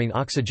water during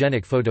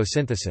oxygenic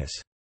photosynthesis.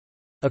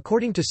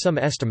 According to some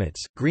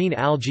estimates, green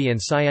algae and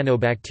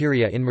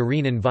cyanobacteria in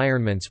marine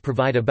environments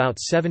provide about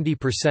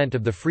 70%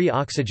 of the free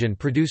oxygen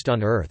produced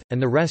on Earth,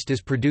 and the rest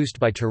is produced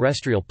by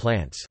terrestrial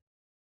plants.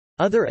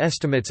 Other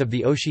estimates of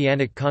the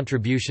oceanic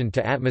contribution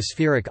to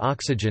atmospheric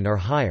oxygen are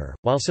higher,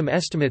 while some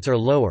estimates are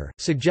lower,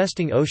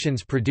 suggesting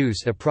oceans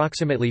produce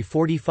approximately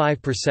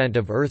 45%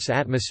 of Earth's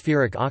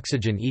atmospheric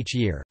oxygen each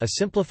year. A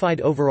simplified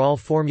overall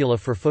formula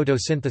for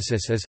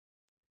photosynthesis is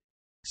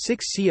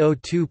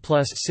 6CO2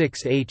 plus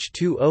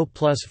 6H2O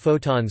plus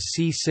photons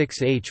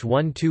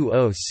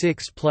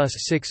C6H12O6 plus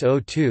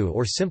 6O2,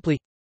 or simply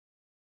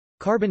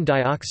carbon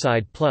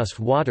dioxide plus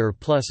water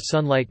plus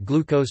sunlight.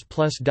 Glucose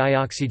plus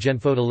dioxygen.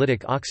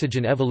 Photolytic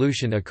oxygen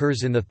evolution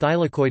occurs in the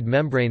thylakoid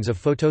membranes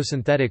of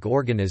photosynthetic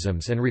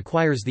organisms and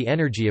requires the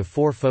energy of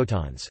 4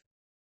 photons.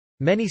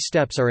 Many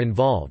steps are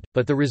involved,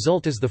 but the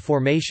result is the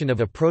formation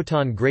of a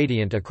proton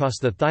gradient across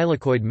the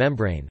thylakoid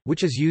membrane,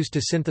 which is used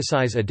to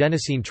synthesize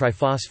adenosine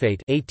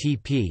triphosphate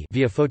 (ATP)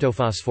 via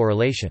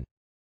photophosphorylation.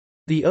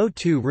 The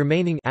O2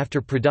 remaining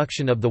after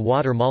production of the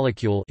water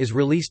molecule is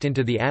released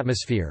into the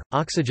atmosphere.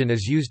 Oxygen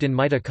is used in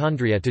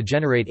mitochondria to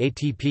generate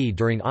ATP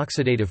during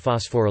oxidative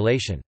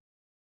phosphorylation.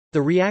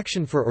 The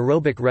reaction for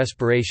aerobic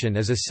respiration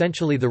is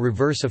essentially the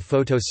reverse of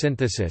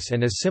photosynthesis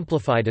and is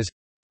simplified as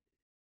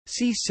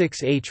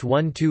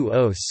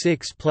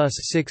C6H12O6 plus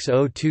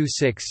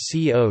 6026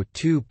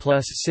 CO2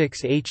 plus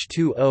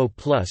 6H2O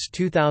plus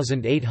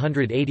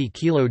 2880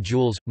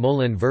 kJ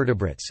mole. In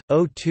vertebrates,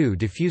 O2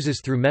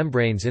 diffuses through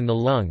membranes in the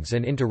lungs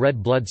and into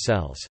red blood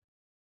cells.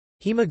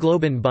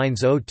 Hemoglobin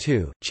binds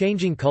O2,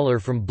 changing color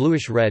from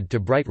bluish-red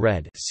to bright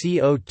red.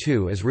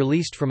 CO2 is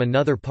released from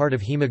another part of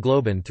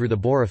hemoglobin through the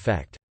Bohr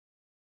effect.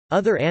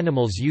 Other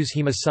animals use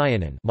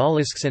hemocyanin,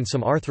 mollusks and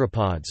some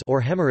arthropods,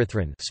 or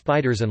hemerythrin,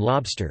 spiders and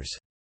lobsters.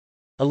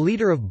 A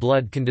liter of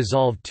blood can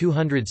dissolve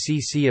 200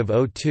 cc of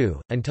O2.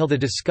 Until the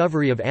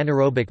discovery of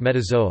anaerobic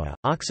metazoa,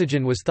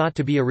 oxygen was thought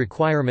to be a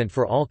requirement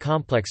for all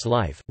complex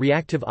life.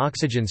 Reactive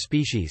oxygen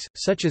species,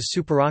 such as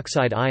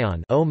superoxide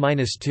ion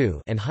O-2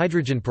 and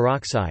hydrogen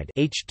peroxide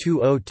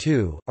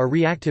H2O2, are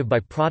reactive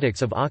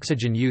byproducts of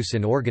oxygen use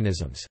in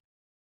organisms.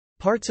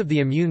 Parts of the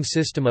immune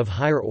system of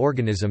higher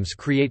organisms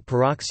create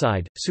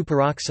peroxide,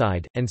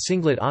 superoxide, and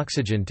singlet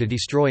oxygen to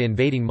destroy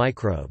invading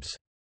microbes.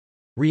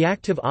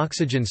 Reactive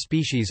oxygen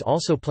species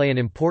also play an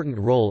important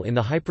role in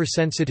the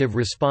hypersensitive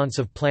response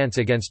of plants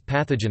against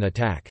pathogen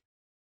attack.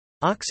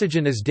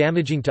 Oxygen is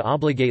damaging to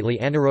obligately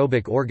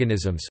anaerobic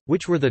organisms,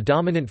 which were the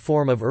dominant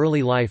form of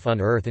early life on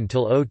Earth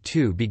until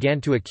O2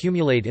 began to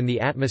accumulate in the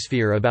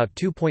atmosphere about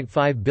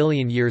 2.5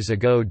 billion years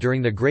ago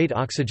during the Great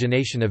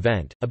Oxygenation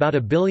Event. About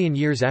a billion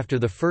years after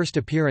the first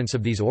appearance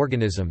of these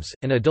organisms,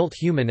 an adult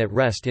human at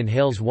rest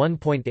inhales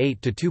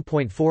 1.8 to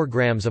 2.4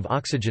 grams of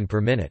oxygen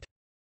per minute.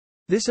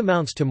 This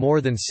amounts to more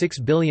than 6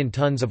 billion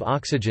tons of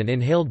oxygen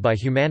inhaled by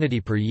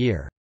humanity per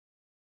year.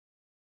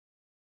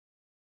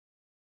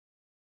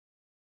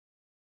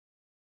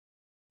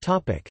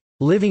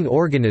 Living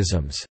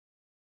organisms.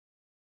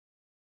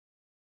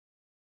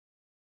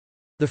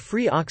 The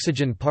free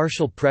oxygen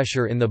partial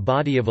pressure in the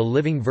body of a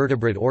living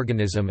vertebrate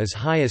organism is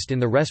highest in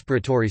the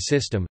respiratory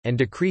system, and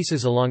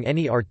decreases along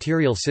any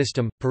arterial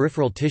system,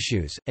 peripheral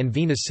tissues, and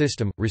venous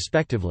system,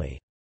 respectively.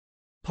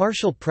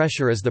 Partial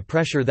pressure is the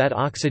pressure that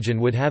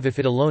oxygen would have if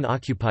it alone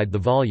occupied the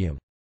volume.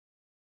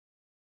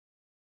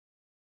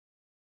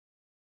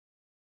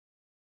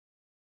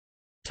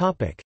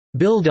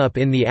 Build-up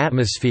in the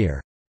atmosphere.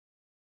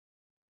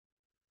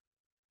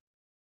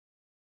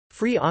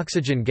 Free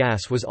oxygen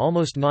gas was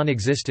almost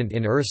non-existent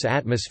in Earth's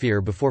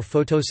atmosphere before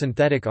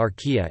photosynthetic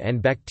archaea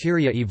and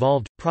bacteria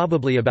evolved,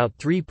 probably about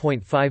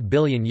 3.5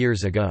 billion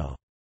years ago.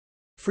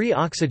 Free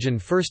oxygen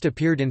first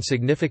appeared in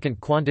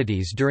significant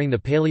quantities during the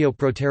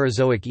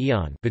Paleoproterozoic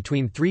eon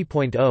between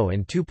 3.0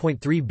 and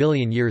 2.3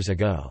 billion years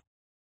ago.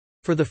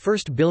 For the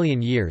first billion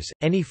years,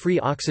 any free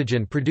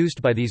oxygen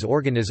produced by these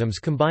organisms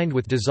combined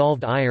with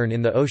dissolved iron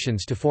in the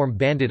oceans to form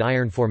banded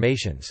iron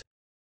formations.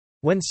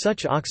 When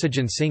such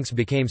oxygen sinks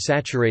became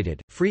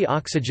saturated, free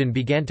oxygen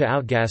began to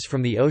outgas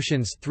from the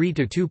oceans 3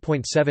 to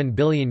 2.7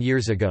 billion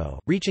years ago,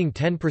 reaching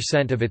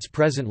 10% of its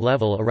present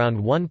level around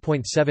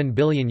 1.7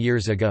 billion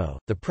years ago.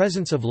 The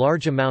presence of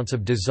large amounts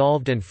of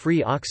dissolved and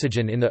free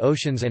oxygen in the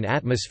oceans and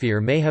atmosphere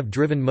may have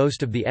driven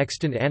most of the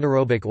extant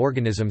anaerobic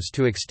organisms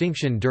to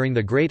extinction during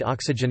the Great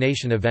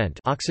Oxygenation Event,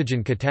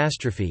 oxygen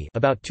catastrophe,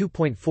 about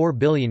 2.4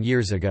 billion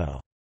years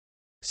ago.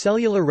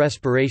 Cellular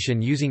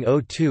respiration using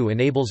O2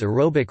 enables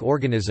aerobic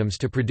organisms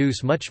to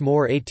produce much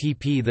more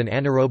ATP than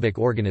anaerobic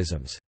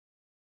organisms.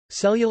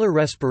 Cellular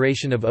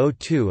respiration of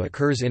O2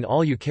 occurs in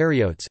all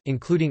eukaryotes,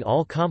 including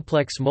all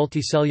complex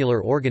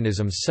multicellular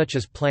organisms such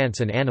as plants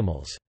and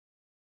animals.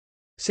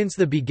 Since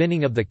the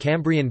beginning of the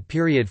Cambrian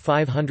period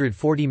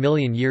 540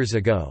 million years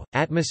ago,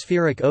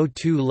 atmospheric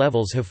O2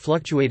 levels have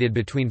fluctuated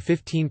between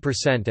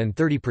 15% and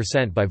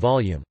 30% by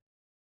volume.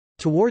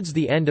 Towards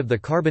the end of the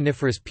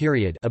Carboniferous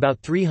period about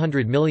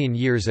 300 million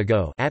years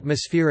ago,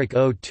 atmospheric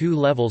O2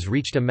 levels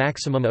reached a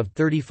maximum of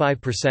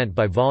 35%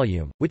 by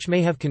volume, which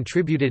may have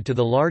contributed to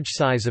the large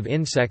size of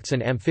insects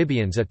and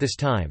amphibians at this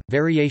time.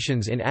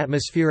 Variations in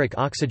atmospheric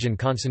oxygen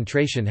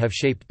concentration have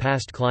shaped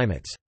past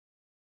climates.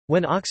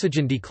 When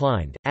oxygen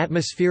declined,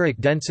 atmospheric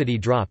density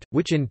dropped,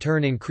 which in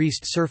turn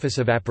increased surface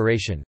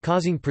evaporation,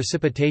 causing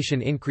precipitation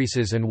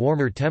increases and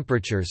warmer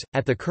temperatures.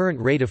 At the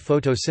current rate of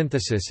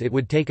photosynthesis, it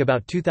would take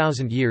about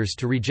 2,000 years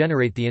to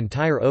regenerate the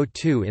entire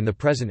O2 in the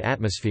present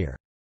atmosphere.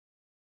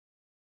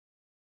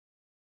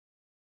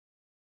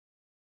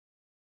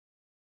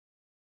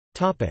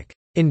 Topic: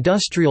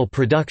 Industrial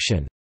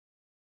production.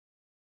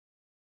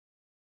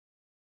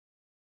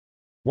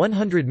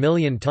 100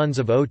 million tons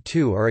of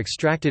O2 are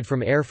extracted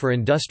from air for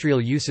industrial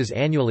uses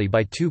annually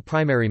by two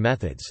primary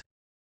methods.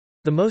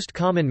 The most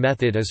common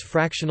method is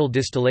fractional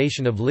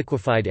distillation of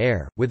liquefied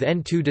air, with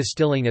N2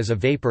 distilling as a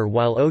vapor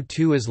while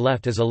O2 is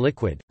left as a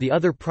liquid. The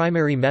other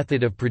primary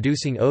method of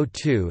producing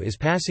O2 is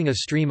passing a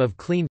stream of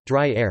clean,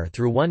 dry air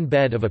through one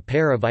bed of a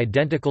pair of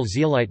identical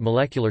zeolite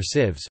molecular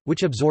sieves,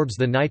 which absorbs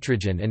the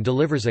nitrogen and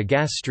delivers a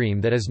gas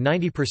stream that is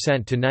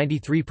 90% to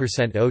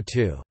 93%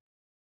 O2.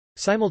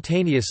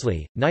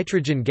 Simultaneously,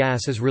 nitrogen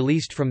gas is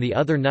released from the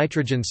other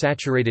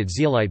nitrogen-saturated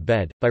zeolite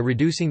bed, by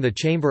reducing the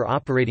chamber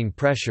operating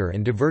pressure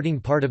and diverting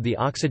part of the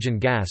oxygen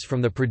gas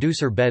from the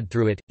producer bed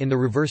through it, in the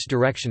reverse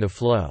direction of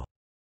flow.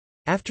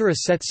 After a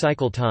set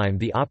cycle time,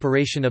 the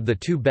operation of the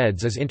two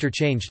beds is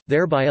interchanged,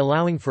 thereby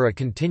allowing for a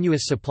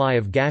continuous supply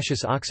of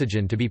gaseous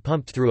oxygen to be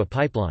pumped through a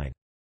pipeline.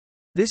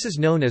 This is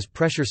known as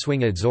pressure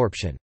swing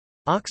adsorption.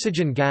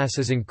 Oxygen gas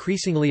is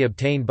increasingly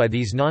obtained by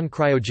these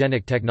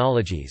non-cryogenic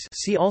technologies.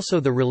 See also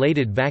the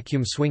related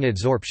vacuum swing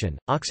adsorption.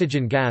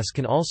 Oxygen gas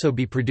can also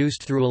be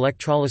produced through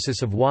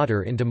electrolysis of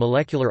water into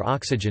molecular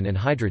oxygen and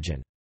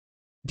hydrogen.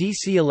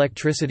 DC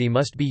electricity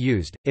must be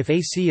used. If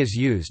AC is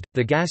used,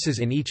 the gases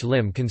in each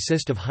limb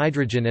consist of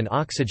hydrogen and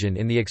oxygen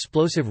in the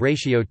explosive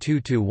ratio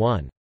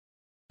 2:1.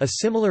 A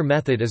similar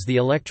method is the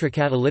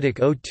electrocatalytic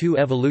O2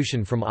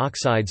 evolution from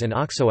oxides and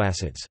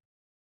oxoacids.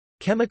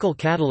 Chemical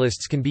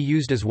catalysts can be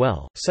used as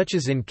well, such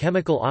as in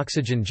chemical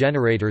oxygen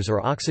generators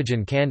or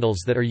oxygen candles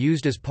that are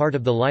used as part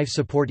of the life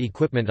support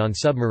equipment on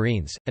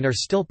submarines, and are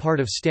still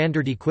part of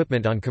standard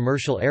equipment on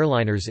commercial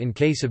airliners in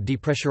case of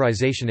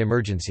depressurization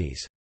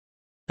emergencies.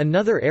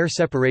 Another air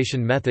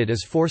separation method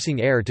is forcing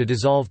air to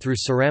dissolve through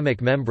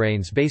ceramic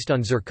membranes based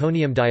on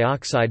zirconium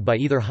dioxide by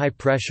either high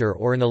pressure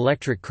or an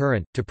electric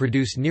current, to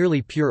produce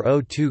nearly pure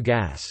O2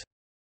 gas.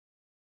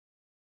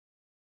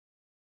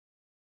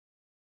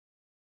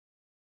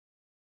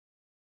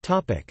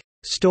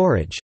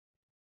 Storage.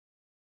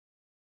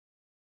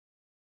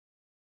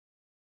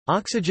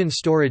 Oxygen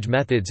storage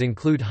methods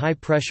include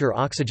high-pressure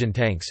oxygen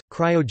tanks,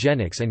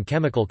 cryogenics and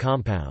chemical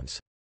compounds.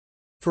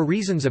 For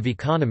reasons of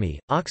economy,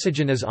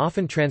 oxygen is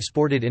often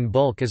transported in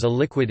bulk as a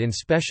liquid in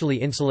specially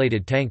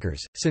insulated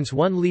tankers, since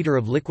 1 liter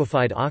of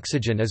liquefied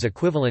oxygen is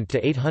equivalent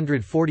to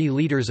 840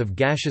 liters of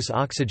gaseous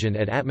oxygen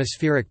at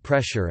atmospheric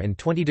pressure and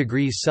 20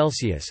 degrees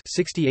Celsius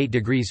 (68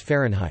 degrees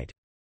Fahrenheit).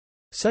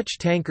 Such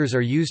tankers are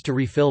used to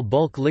refill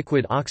bulk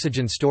liquid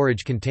oxygen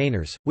storage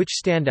containers, which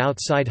stand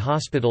outside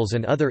hospitals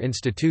and other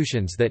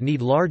institutions that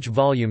need large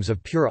volumes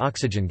of pure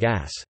oxygen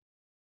gas.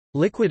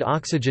 Liquid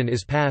oxygen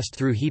is passed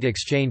through heat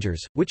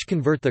exchangers, which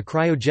convert the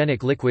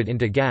cryogenic liquid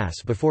into gas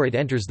before it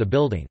enters the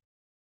building.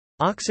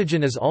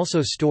 Oxygen is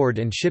also stored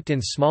and shipped in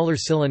smaller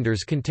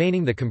cylinders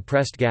containing the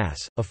compressed gas,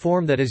 a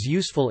form that is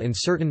useful in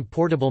certain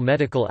portable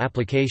medical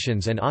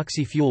applications and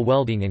oxy-fuel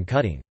welding and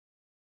cutting.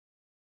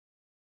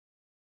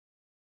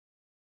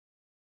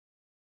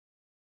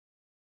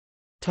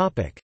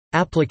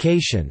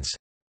 Applications.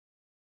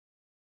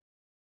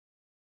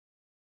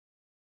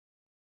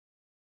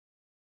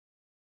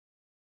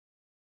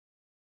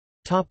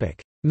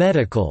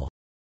 Medical.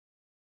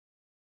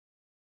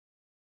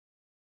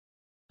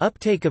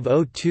 Uptake of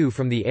O2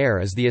 from the air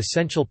is the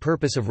essential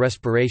purpose of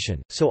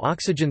respiration, so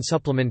oxygen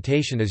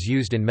supplementation is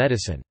used in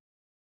medicine.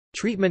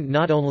 Treatment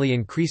not only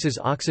increases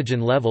oxygen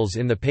levels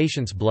in the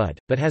patient's blood,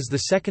 but has the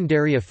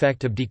secondary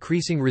effect of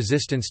decreasing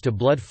resistance to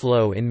blood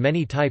flow in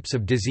many types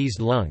of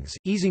diseased lungs,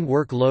 easing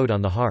workload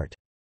on the heart.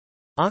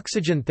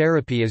 Oxygen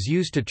therapy is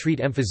used to treat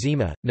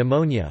emphysema,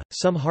 pneumonia,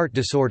 some heart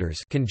disorders,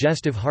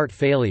 congestive heart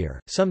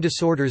failure, some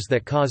disorders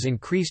that cause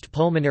increased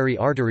pulmonary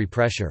artery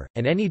pressure,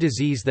 and any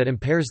disease that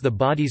impairs the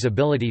body's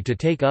ability to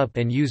take up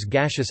and use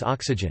gaseous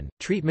oxygen.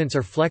 Treatments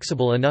are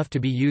flexible enough to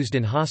be used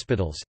in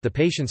hospitals, the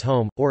patient's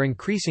home, or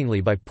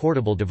increasingly by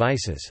portable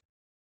devices.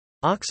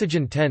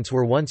 Oxygen tents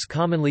were once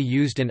commonly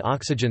used in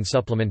oxygen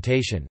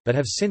supplementation, but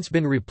have since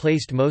been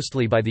replaced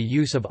mostly by the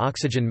use of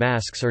oxygen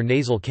masks or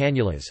nasal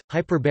cannulas.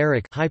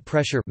 Hyperbaric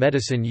high-pressure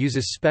medicine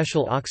uses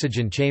special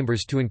oxygen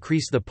chambers to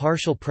increase the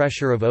partial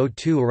pressure of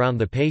O2 around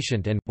the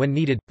patient and, when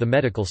needed, the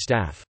medical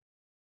staff.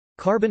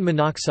 Carbon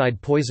monoxide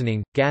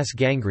poisoning, gas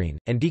gangrene,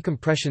 and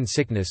decompression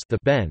sickness, the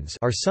bends,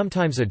 are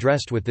sometimes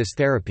addressed with this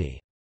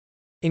therapy.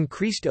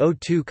 Increased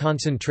O2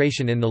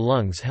 concentration in the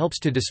lungs helps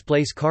to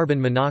displace carbon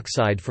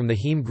monoxide from the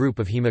heme group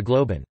of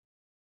hemoglobin.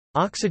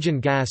 Oxygen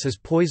gas is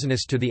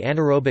poisonous to the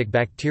anaerobic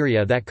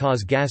bacteria that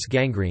cause gas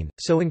gangrene,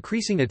 so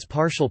increasing its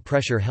partial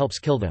pressure helps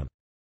kill them.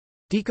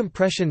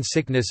 Decompression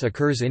sickness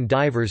occurs in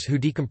divers who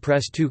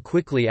decompress too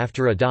quickly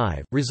after a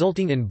dive,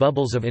 resulting in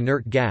bubbles of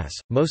inert gas,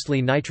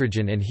 mostly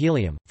nitrogen and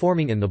helium,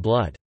 forming in the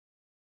blood.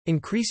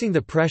 Increasing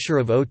the pressure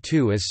of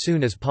O2 as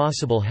soon as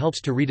possible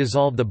helps to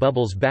redissolve the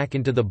bubbles back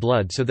into the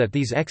blood so that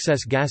these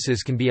excess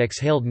gases can be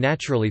exhaled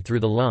naturally through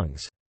the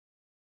lungs.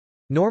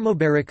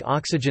 Normobaric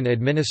oxygen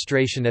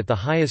administration at the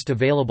highest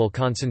available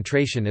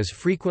concentration is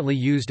frequently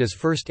used as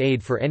first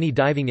aid for any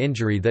diving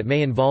injury that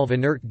may involve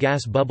inert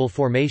gas bubble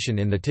formation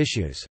in the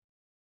tissues.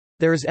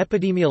 There is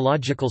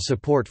epidemiological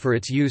support for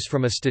its use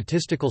from a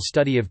statistical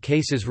study of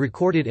cases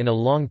recorded in a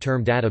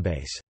long-term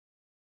database.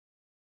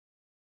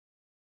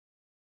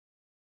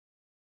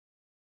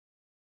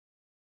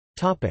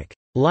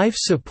 Life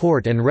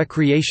support and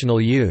recreational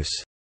use.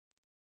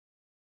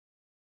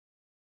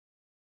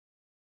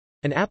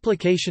 An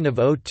application of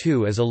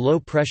O2 as a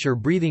low-pressure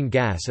breathing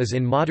gas is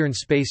in modern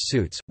space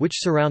suits, which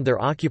surround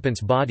their occupant's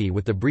body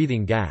with the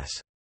breathing gas.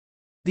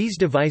 These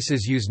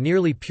devices use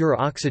nearly pure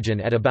oxygen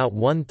at about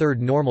 1/3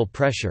 normal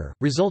pressure,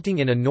 resulting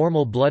in a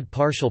normal blood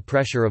partial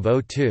pressure of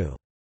O2.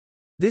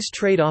 This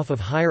trade-off of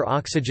higher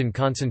oxygen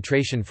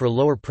concentration for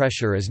lower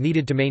pressure is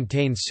needed to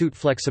maintain suit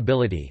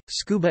flexibility.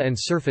 Scuba and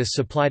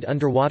surface-supplied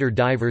underwater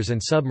divers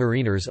and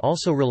submariners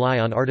also rely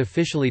on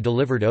artificially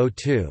delivered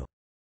O2.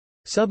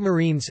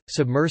 Submarines,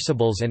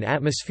 submersibles and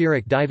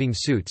atmospheric diving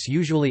suits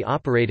usually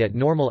operate at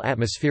normal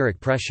atmospheric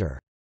pressure.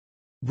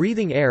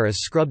 Breathing air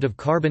is scrubbed of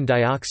carbon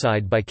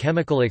dioxide by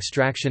chemical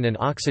extraction and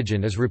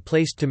oxygen is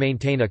replaced to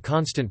maintain a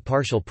constant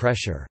partial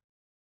pressure.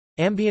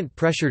 Ambient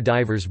pressure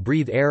divers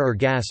breathe air or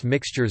gas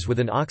mixtures with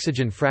an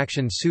oxygen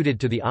fraction suited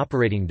to the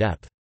operating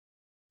depth.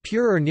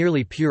 Pure or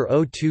nearly pure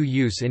O2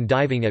 use in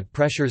diving at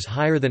pressures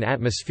higher than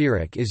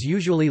atmospheric is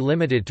usually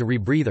limited to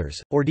rebreathers,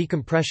 or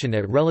decompression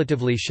at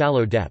relatively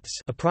shallow depths,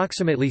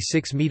 approximately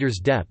 6 meters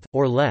depth,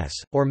 or less,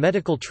 or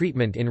medical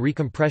treatment in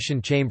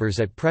recompression chambers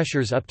at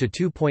pressures up to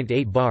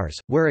 2.8 bars,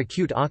 where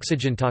acute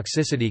oxygen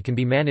toxicity can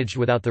be managed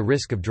without the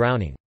risk of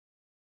drowning.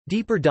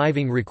 Deeper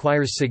diving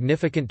requires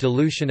significant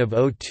dilution of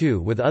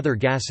O2 with other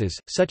gases,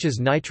 such as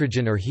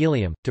nitrogen or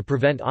helium, to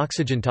prevent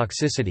oxygen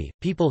toxicity.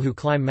 People who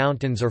climb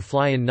mountains or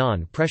fly in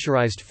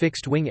non-pressurized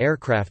fixed-wing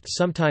aircraft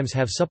sometimes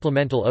have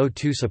supplemental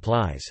O2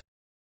 supplies.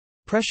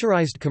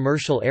 Pressurized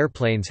commercial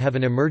airplanes have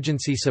an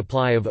emergency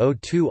supply of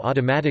O2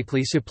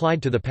 automatically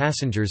supplied to the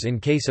passengers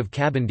in case of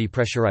cabin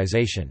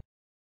depressurization.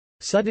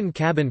 Sudden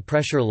cabin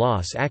pressure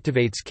loss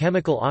activates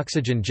chemical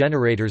oxygen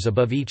generators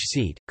above each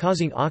seat,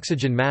 causing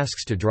oxygen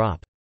masks to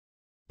drop.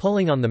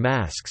 Pulling on the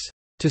masks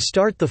to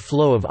start the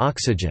flow of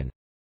oxygen,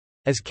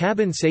 as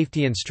cabin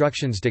safety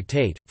instructions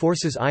dictate,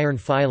 forces iron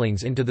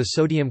filings into the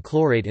sodium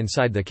chlorate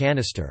inside the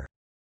canister.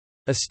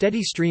 A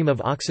steady stream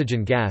of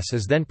oxygen gas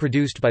is then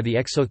produced by the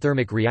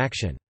exothermic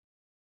reaction.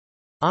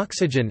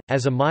 Oxygen,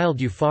 as a mild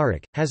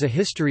euphoric, has a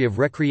history of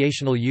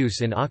recreational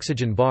use in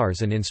oxygen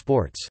bars and in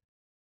sports.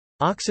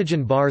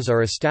 Oxygen bars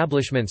are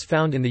establishments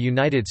found in the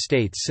United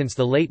States since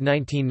the late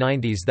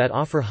 1990s that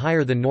offer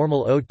higher than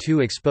normal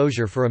O2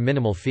 exposure for a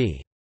minimal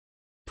fee.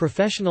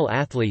 Professional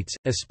athletes,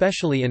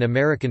 especially in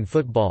American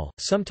football,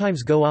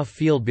 sometimes go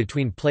off-field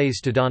between plays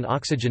to don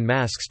oxygen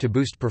masks to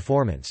boost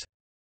performance.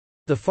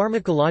 The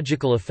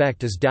pharmacological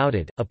effect is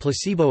doubted, a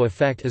placebo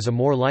effect is a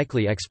more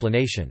likely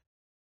explanation.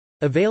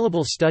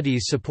 Available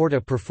studies support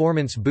a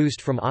performance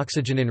boost from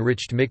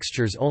oxygen-enriched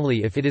mixtures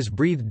only if it is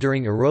breathed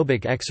during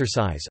aerobic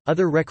exercise.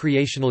 Other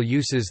recreational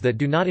uses that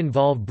do not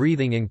involve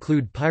breathing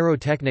include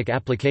pyrotechnic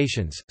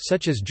applications,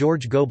 such as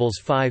George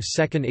Gobel's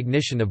 5-second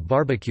ignition of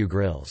barbecue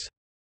grills.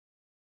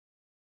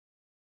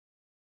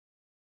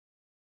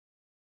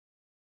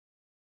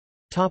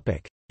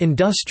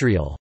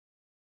 Industrial.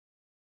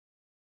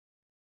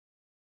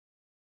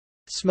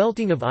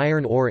 Smelting of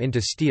iron ore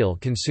into steel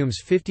consumes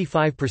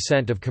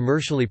 55% of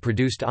commercially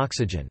produced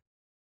oxygen.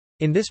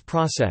 In this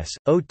process,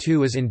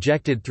 O2 is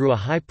injected through a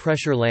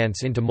high-pressure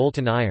lance into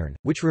molten iron,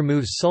 which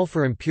removes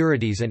sulfur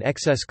impurities and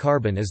excess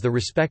carbon as the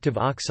respective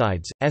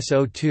oxides,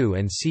 SO2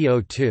 and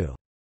CO2.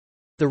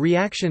 The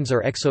reactions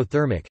are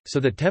exothermic, so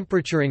the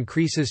temperature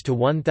increases to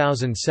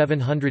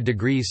 1,700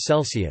 degrees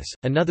Celsius.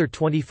 Another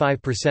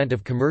 25%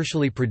 of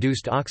commercially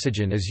produced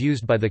oxygen is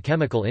used by the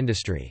chemical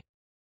industry.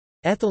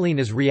 Ethylene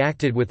is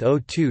reacted with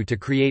O2 to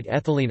create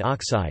ethylene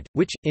oxide,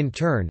 which, in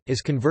turn, is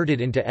converted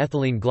into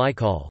ethylene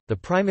glycol, the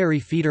primary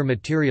feeder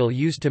material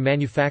used to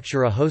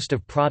manufacture a host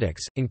of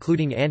products,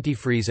 including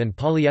antifreeze and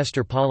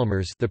polyester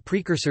polymers, the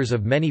precursors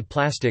of many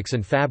plastics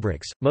and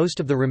fabrics.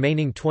 Most of the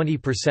remaining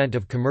 20%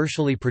 of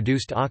commercially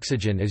produced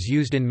oxygen is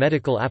used in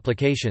medical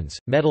applications,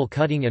 metal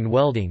cutting and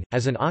welding,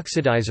 as an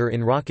oxidizer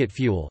in rocket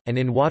fuel, and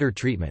in water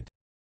treatment.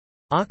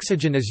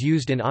 Oxygen is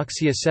used in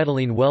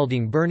oxyacetylene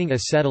welding, burning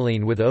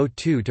acetylene with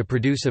O2 to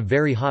produce a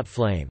very hot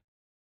flame.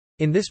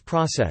 In this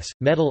process,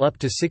 metal up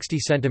to 60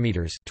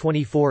 cm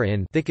 (24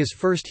 in) thick is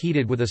first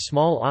heated with a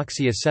small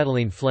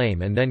oxyacetylene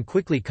flame and then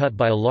quickly cut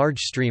by a large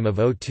stream of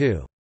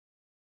O2.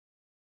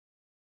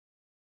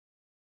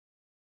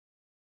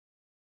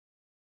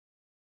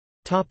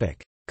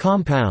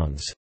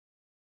 Compounds.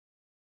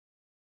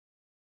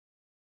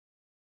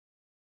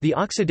 The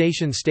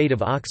oxidation state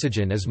of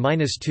oxygen is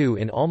 -2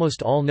 in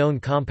almost all known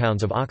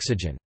compounds of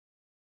oxygen.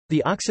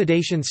 The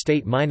oxidation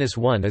state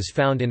 -1 is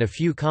found in a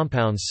few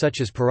compounds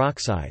such as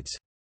peroxides.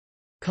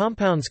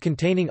 Compounds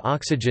containing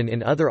oxygen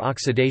in other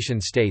oxidation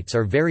states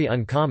are very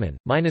uncommon,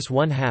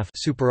 -1/2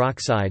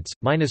 superoxides,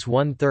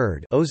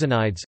 -1/3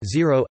 ozonides,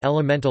 0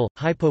 elemental,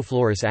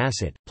 hypofluorous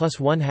acid,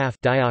 +1/2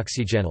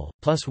 dioxygenol,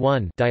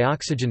 +1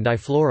 dioxygen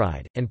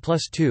difluoride, and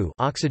 +2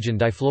 oxygen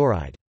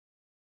difluoride.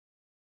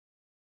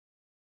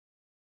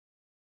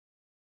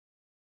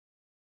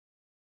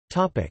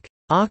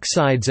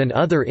 Oxides and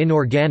other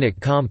inorganic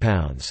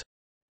compounds.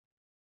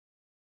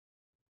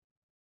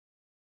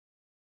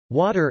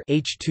 Water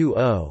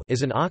H2O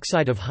is an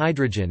oxide of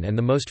hydrogen and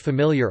the most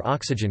familiar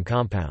oxygen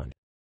compound.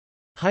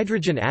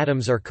 Hydrogen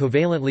atoms are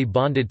covalently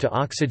bonded to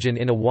oxygen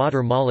in a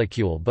water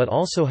molecule but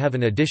also have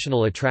an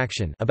additional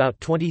attraction, about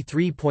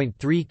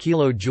 23.3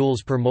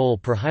 kJ per mole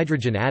per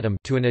hydrogen atom,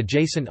 to an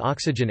adjacent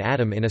oxygen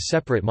atom in a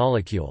separate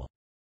molecule.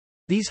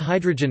 These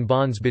hydrogen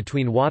bonds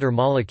between water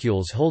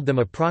molecules hold them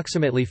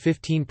approximately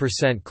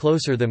 15%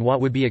 closer than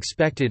what would be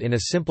expected in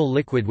a simple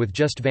liquid with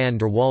just van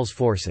der Waals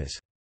forces.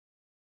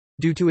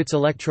 Due to its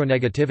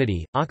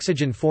electronegativity,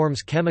 oxygen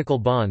forms chemical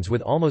bonds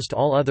with almost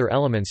all other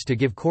elements to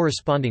give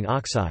corresponding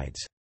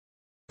oxides.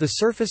 The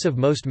surface of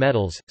most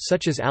metals,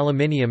 such as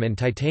aluminium and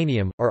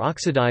titanium, are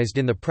oxidized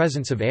in the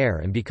presence of air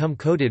and become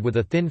coated with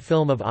a thin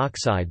film of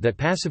oxide that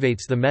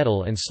passivates the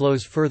metal and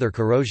slows further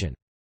corrosion.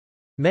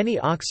 Many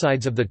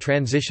oxides of the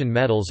transition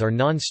metals are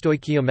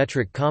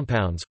non-stoichiometric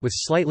compounds, with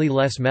slightly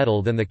less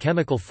metal than the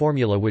chemical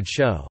formula would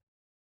show.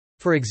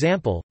 For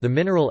example, the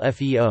mineral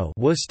FeO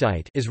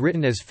is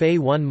written as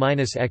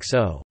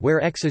Fe1-XO,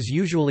 where X is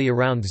usually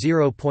around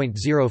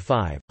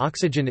 0.05.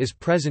 Oxygen is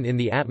present in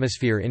the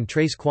atmosphere in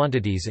trace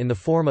quantities in the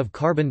form of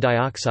carbon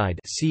dioxide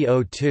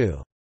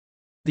 (CO2).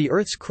 The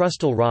Earth's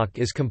crustal rock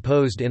is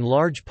composed in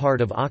large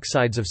part of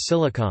oxides of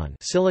silicon,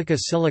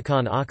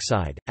 silicon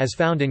oxide, as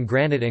found in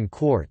granite and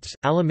quartz,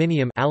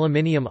 aluminium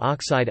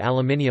oxide,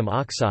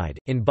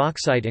 in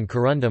bauxite and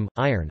corundum,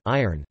 iron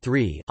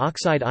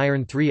oxide,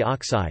 iron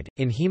oxide,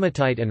 in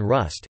hematite and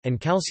rust, and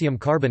calcium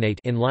carbonate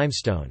in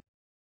limestone.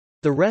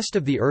 The rest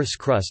of the Earth's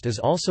crust is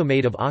also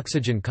made of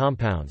oxygen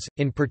compounds,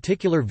 in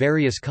particular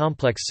various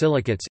complex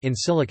silicates in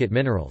silicate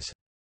minerals.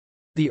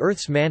 The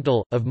Earth's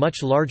mantle, of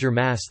much larger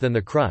mass than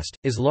the crust,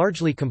 is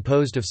largely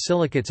composed of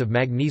silicates of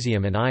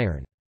magnesium and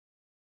iron.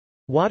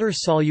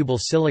 Water-soluble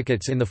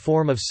silicates in the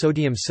form of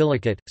sodium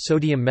silicate,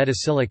 sodium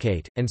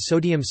metasilicate, and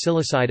sodium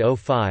silicide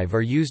O5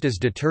 are used as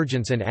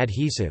detergents and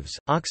adhesives.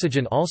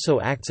 Oxygen also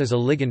acts as a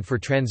ligand for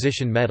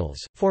transition metals,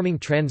 forming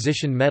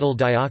transition metal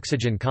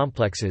dioxygen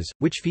complexes,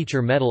 which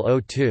feature metal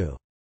O2.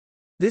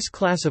 This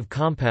class of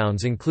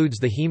compounds includes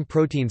the heme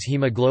proteins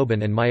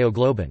hemoglobin and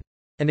myoglobin.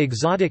 An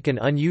exotic and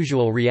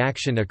unusual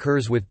reaction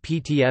occurs with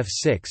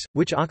PTF6,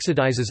 which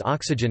oxidizes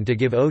oxygen to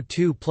give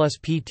O2 plus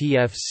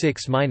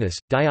PTF6-,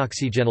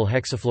 dioxygenyl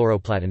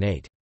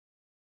hexafluoroplatinate.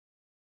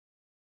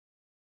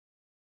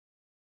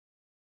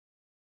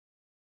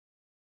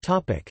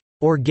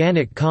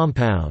 Organic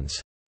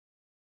compounds.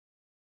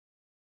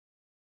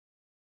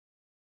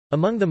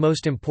 Among the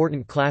most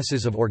important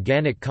classes of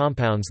organic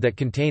compounds that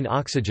contain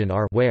oxygen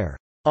are where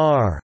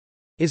R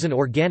is an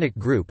organic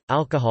group,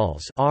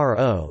 alcohols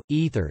RO,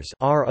 ethers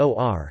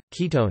ROR,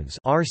 ketones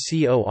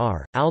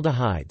RCOR,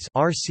 aldehydes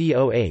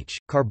RCOH,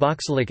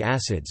 carboxylic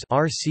acids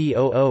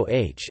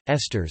RCOOH,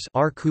 esters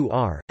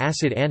RQR,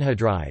 acid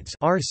anhydrides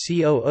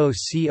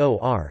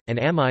RCOOCOR, and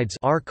amides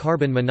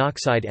R-carbon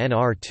monoxide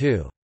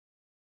NR2.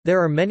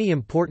 There are many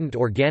important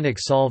organic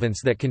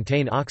solvents that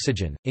contain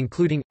oxygen,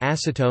 including,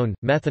 acetone,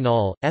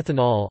 methanol,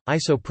 ethanol,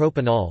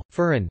 isopropanol,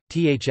 furan,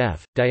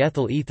 THF,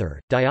 diethyl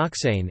ether,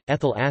 dioxane,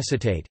 ethyl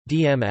acetate,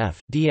 DMF,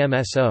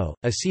 DMSO,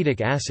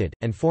 acetic acid,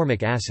 and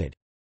formic acid.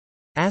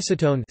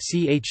 Acetone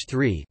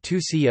CH3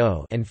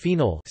 2CO and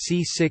phenol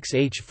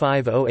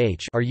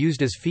C6H5OH are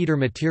used as feeder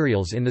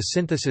materials in the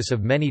synthesis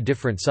of many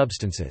different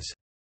substances.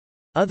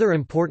 Other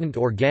important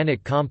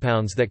organic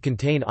compounds that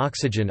contain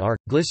oxygen are,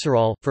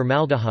 glycerol,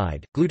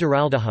 formaldehyde,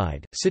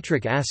 glutaraldehyde,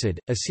 citric acid,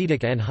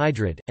 acetic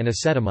anhydride, and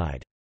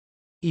acetamide.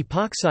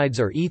 Epoxides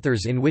are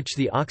ethers in which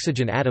the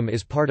oxygen atom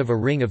is part of a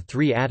ring of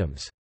 3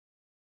 atoms.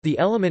 The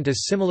element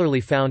is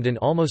similarly found in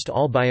almost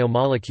all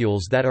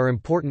biomolecules that are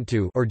important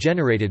to or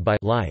generated by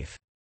life.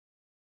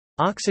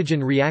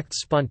 Oxygen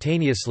reacts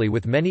spontaneously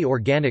with many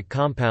organic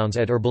compounds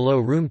at or below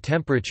room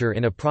temperature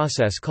in a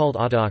process called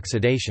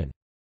autooxidation.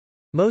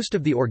 Most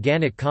of the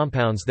organic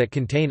compounds that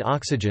contain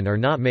oxygen are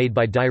not made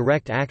by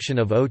direct action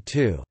of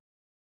O2.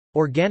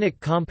 Organic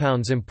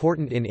compounds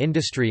important in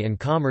industry and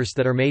commerce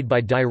that are made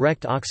by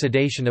direct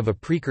oxidation of a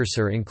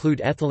precursor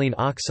include ethylene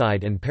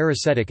oxide and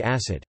peracetic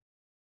acid.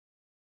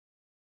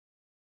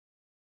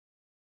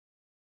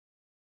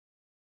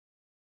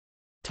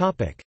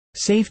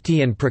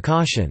 Safety and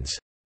precautions.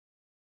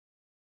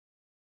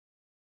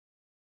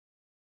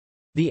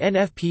 The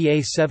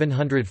NFPA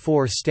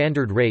 704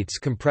 standard rates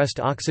compressed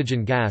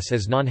oxygen gas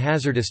as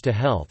non-hazardous to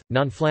health,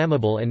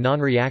 non-flammable and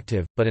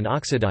non-reactive, but an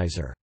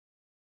oxidizer.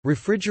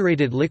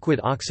 Refrigerated liquid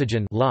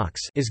oxygen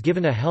is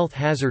given a health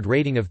hazard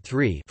rating of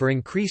 3 for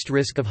increased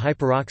risk of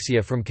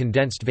hyperoxia from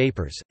condensed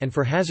vapors, and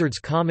for hazards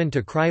common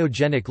to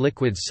cryogenic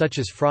liquids such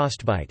as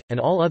frostbite, and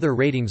all other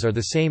ratings are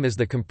the same as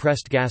the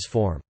compressed gas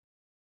form.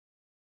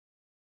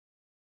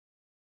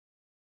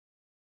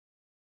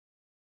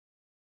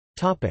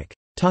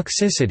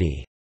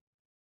 Toxicity.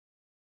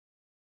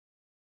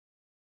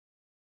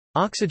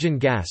 Oxygen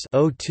gas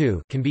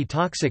O2 can be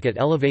toxic at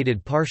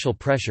elevated partial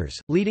pressures,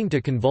 leading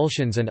to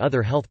convulsions and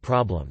other health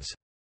problems.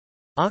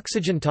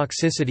 Oxygen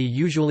toxicity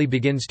usually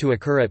begins to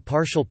occur at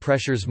partial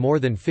pressures more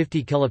than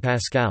 50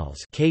 kPa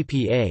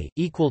 (kPa),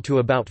 equal to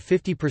about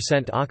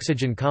 50%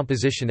 oxygen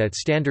composition at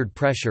standard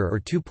pressure or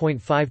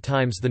 2.5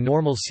 times the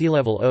normal sea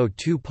level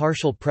O2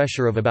 partial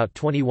pressure of about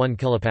 21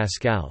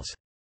 kPa.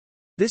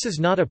 This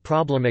is not a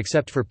problem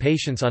except for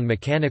patients on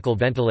mechanical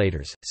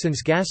ventilators,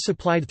 since gas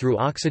supplied through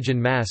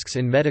oxygen masks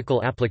in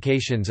medical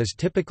applications is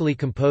typically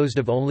composed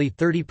of only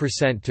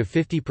 30% to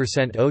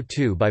 50%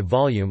 O2 by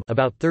volume,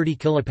 about 30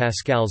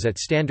 kilopascals at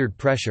standard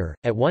pressure.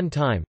 At one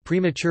time,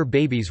 premature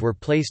babies were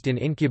placed in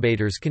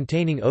incubators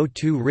containing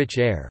O2-rich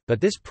air, but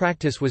this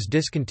practice was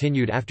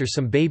discontinued after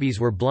some babies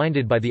were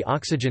blinded by the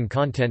oxygen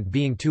content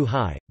being too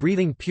high.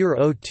 Breathing pure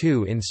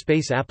O2 in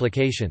space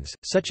applications,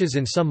 such as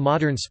in some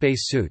modern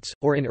space suits,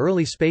 or in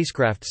early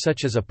spacecraft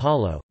such as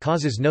Apollo,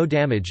 causes no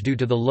damage due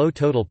to the low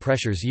total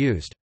pressures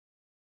used.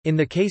 In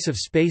the case of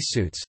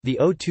spacesuits, the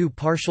O2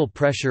 partial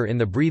pressure in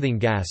the breathing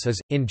gas is,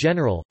 in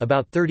general,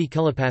 about 30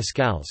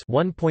 kilopascals,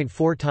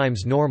 1.4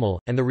 times normal,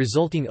 and the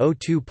resulting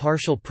O2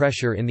 partial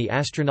pressure in the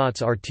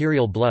astronaut's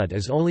arterial blood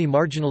is only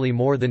marginally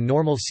more than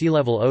normal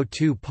sea-level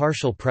O2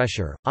 partial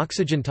pressure.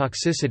 Oxygen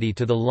toxicity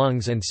to the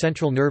lungs and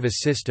central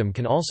nervous system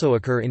can also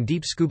occur in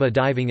deep scuba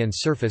diving and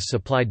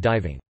surface-supplied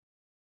diving.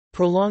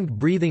 Prolonged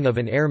breathing of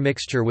an air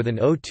mixture with an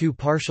O2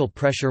 partial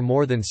pressure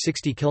more than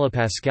 60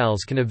 kilopascals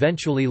can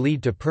eventually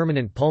lead to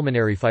permanent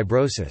pulmonary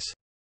fibrosis.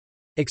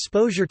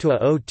 Exposure to a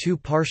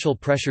O2 partial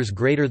pressures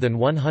greater than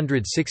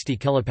 160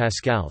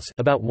 kilopascals,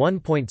 about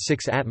 1.6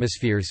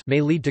 atmospheres,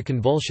 may lead to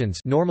convulsions,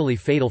 normally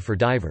fatal for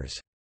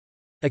divers.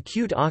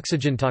 Acute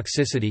oxygen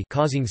toxicity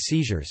causing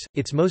seizures,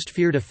 its most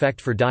feared effect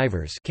for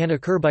divers, can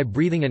occur by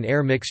breathing an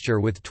air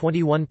mixture with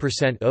 21%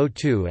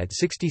 O2 at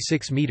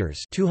 66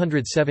 meters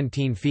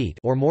 (217 feet)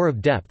 or more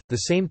of depth.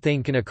 The same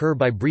thing can occur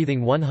by breathing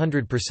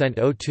 100%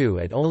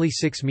 O2 at only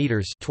 6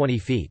 meters (20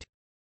 feet).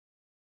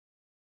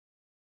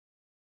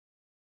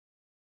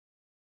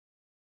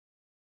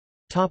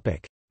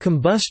 Topic: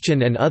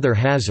 Combustion and other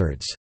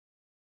hazards.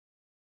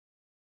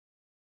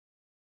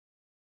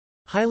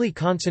 Highly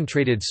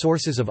concentrated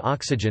sources of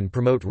oxygen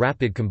promote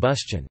rapid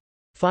combustion.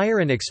 Fire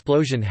and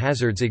explosion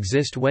hazards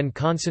exist when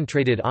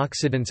concentrated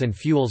oxidants and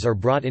fuels are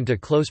brought into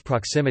close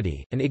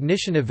proximity. An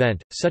ignition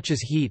event, such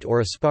as heat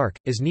or a spark,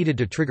 is needed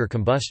to trigger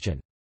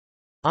combustion.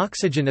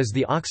 Oxygen is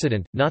the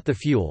oxidant, not the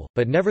fuel,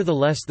 but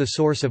nevertheless the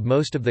source of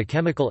most of the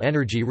chemical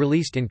energy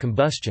released in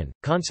combustion.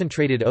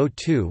 Concentrated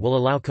O2 will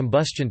allow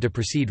combustion to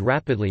proceed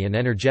rapidly and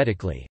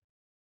energetically.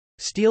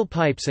 Steel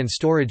pipes and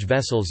storage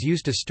vessels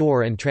used to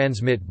store and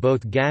transmit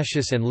both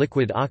gaseous and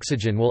liquid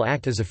oxygen will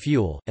act as a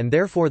fuel, and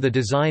therefore the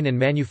design and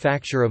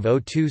manufacture of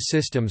O2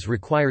 systems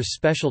requires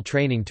special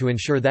training to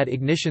ensure that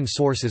ignition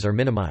sources are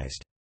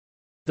minimized.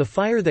 The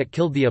fire that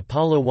killed the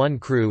Apollo 1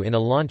 crew in a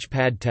launch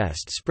pad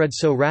test spread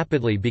so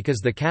rapidly because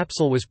the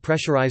capsule was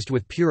pressurized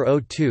with pure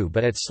O2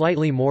 but at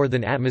slightly more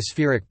than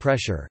atmospheric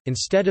pressure,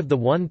 instead of the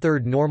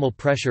one-third normal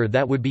pressure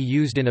that would be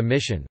used in a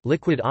mission.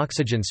 Liquid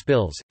oxygen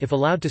spills, if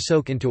allowed to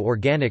soak into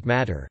organic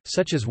matter,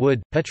 such as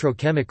wood,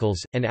 petrochemicals,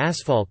 and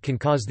asphalt, can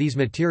cause these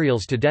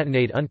materials to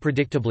detonate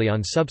unpredictably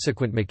on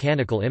subsequent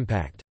mechanical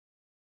impact.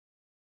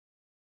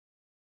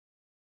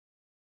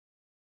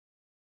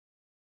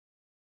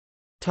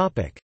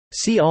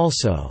 See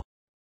also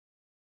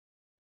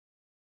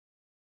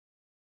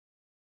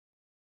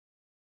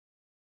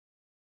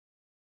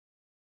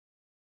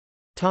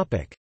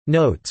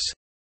Notes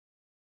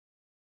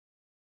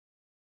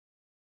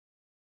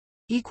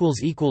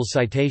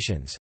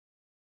Citations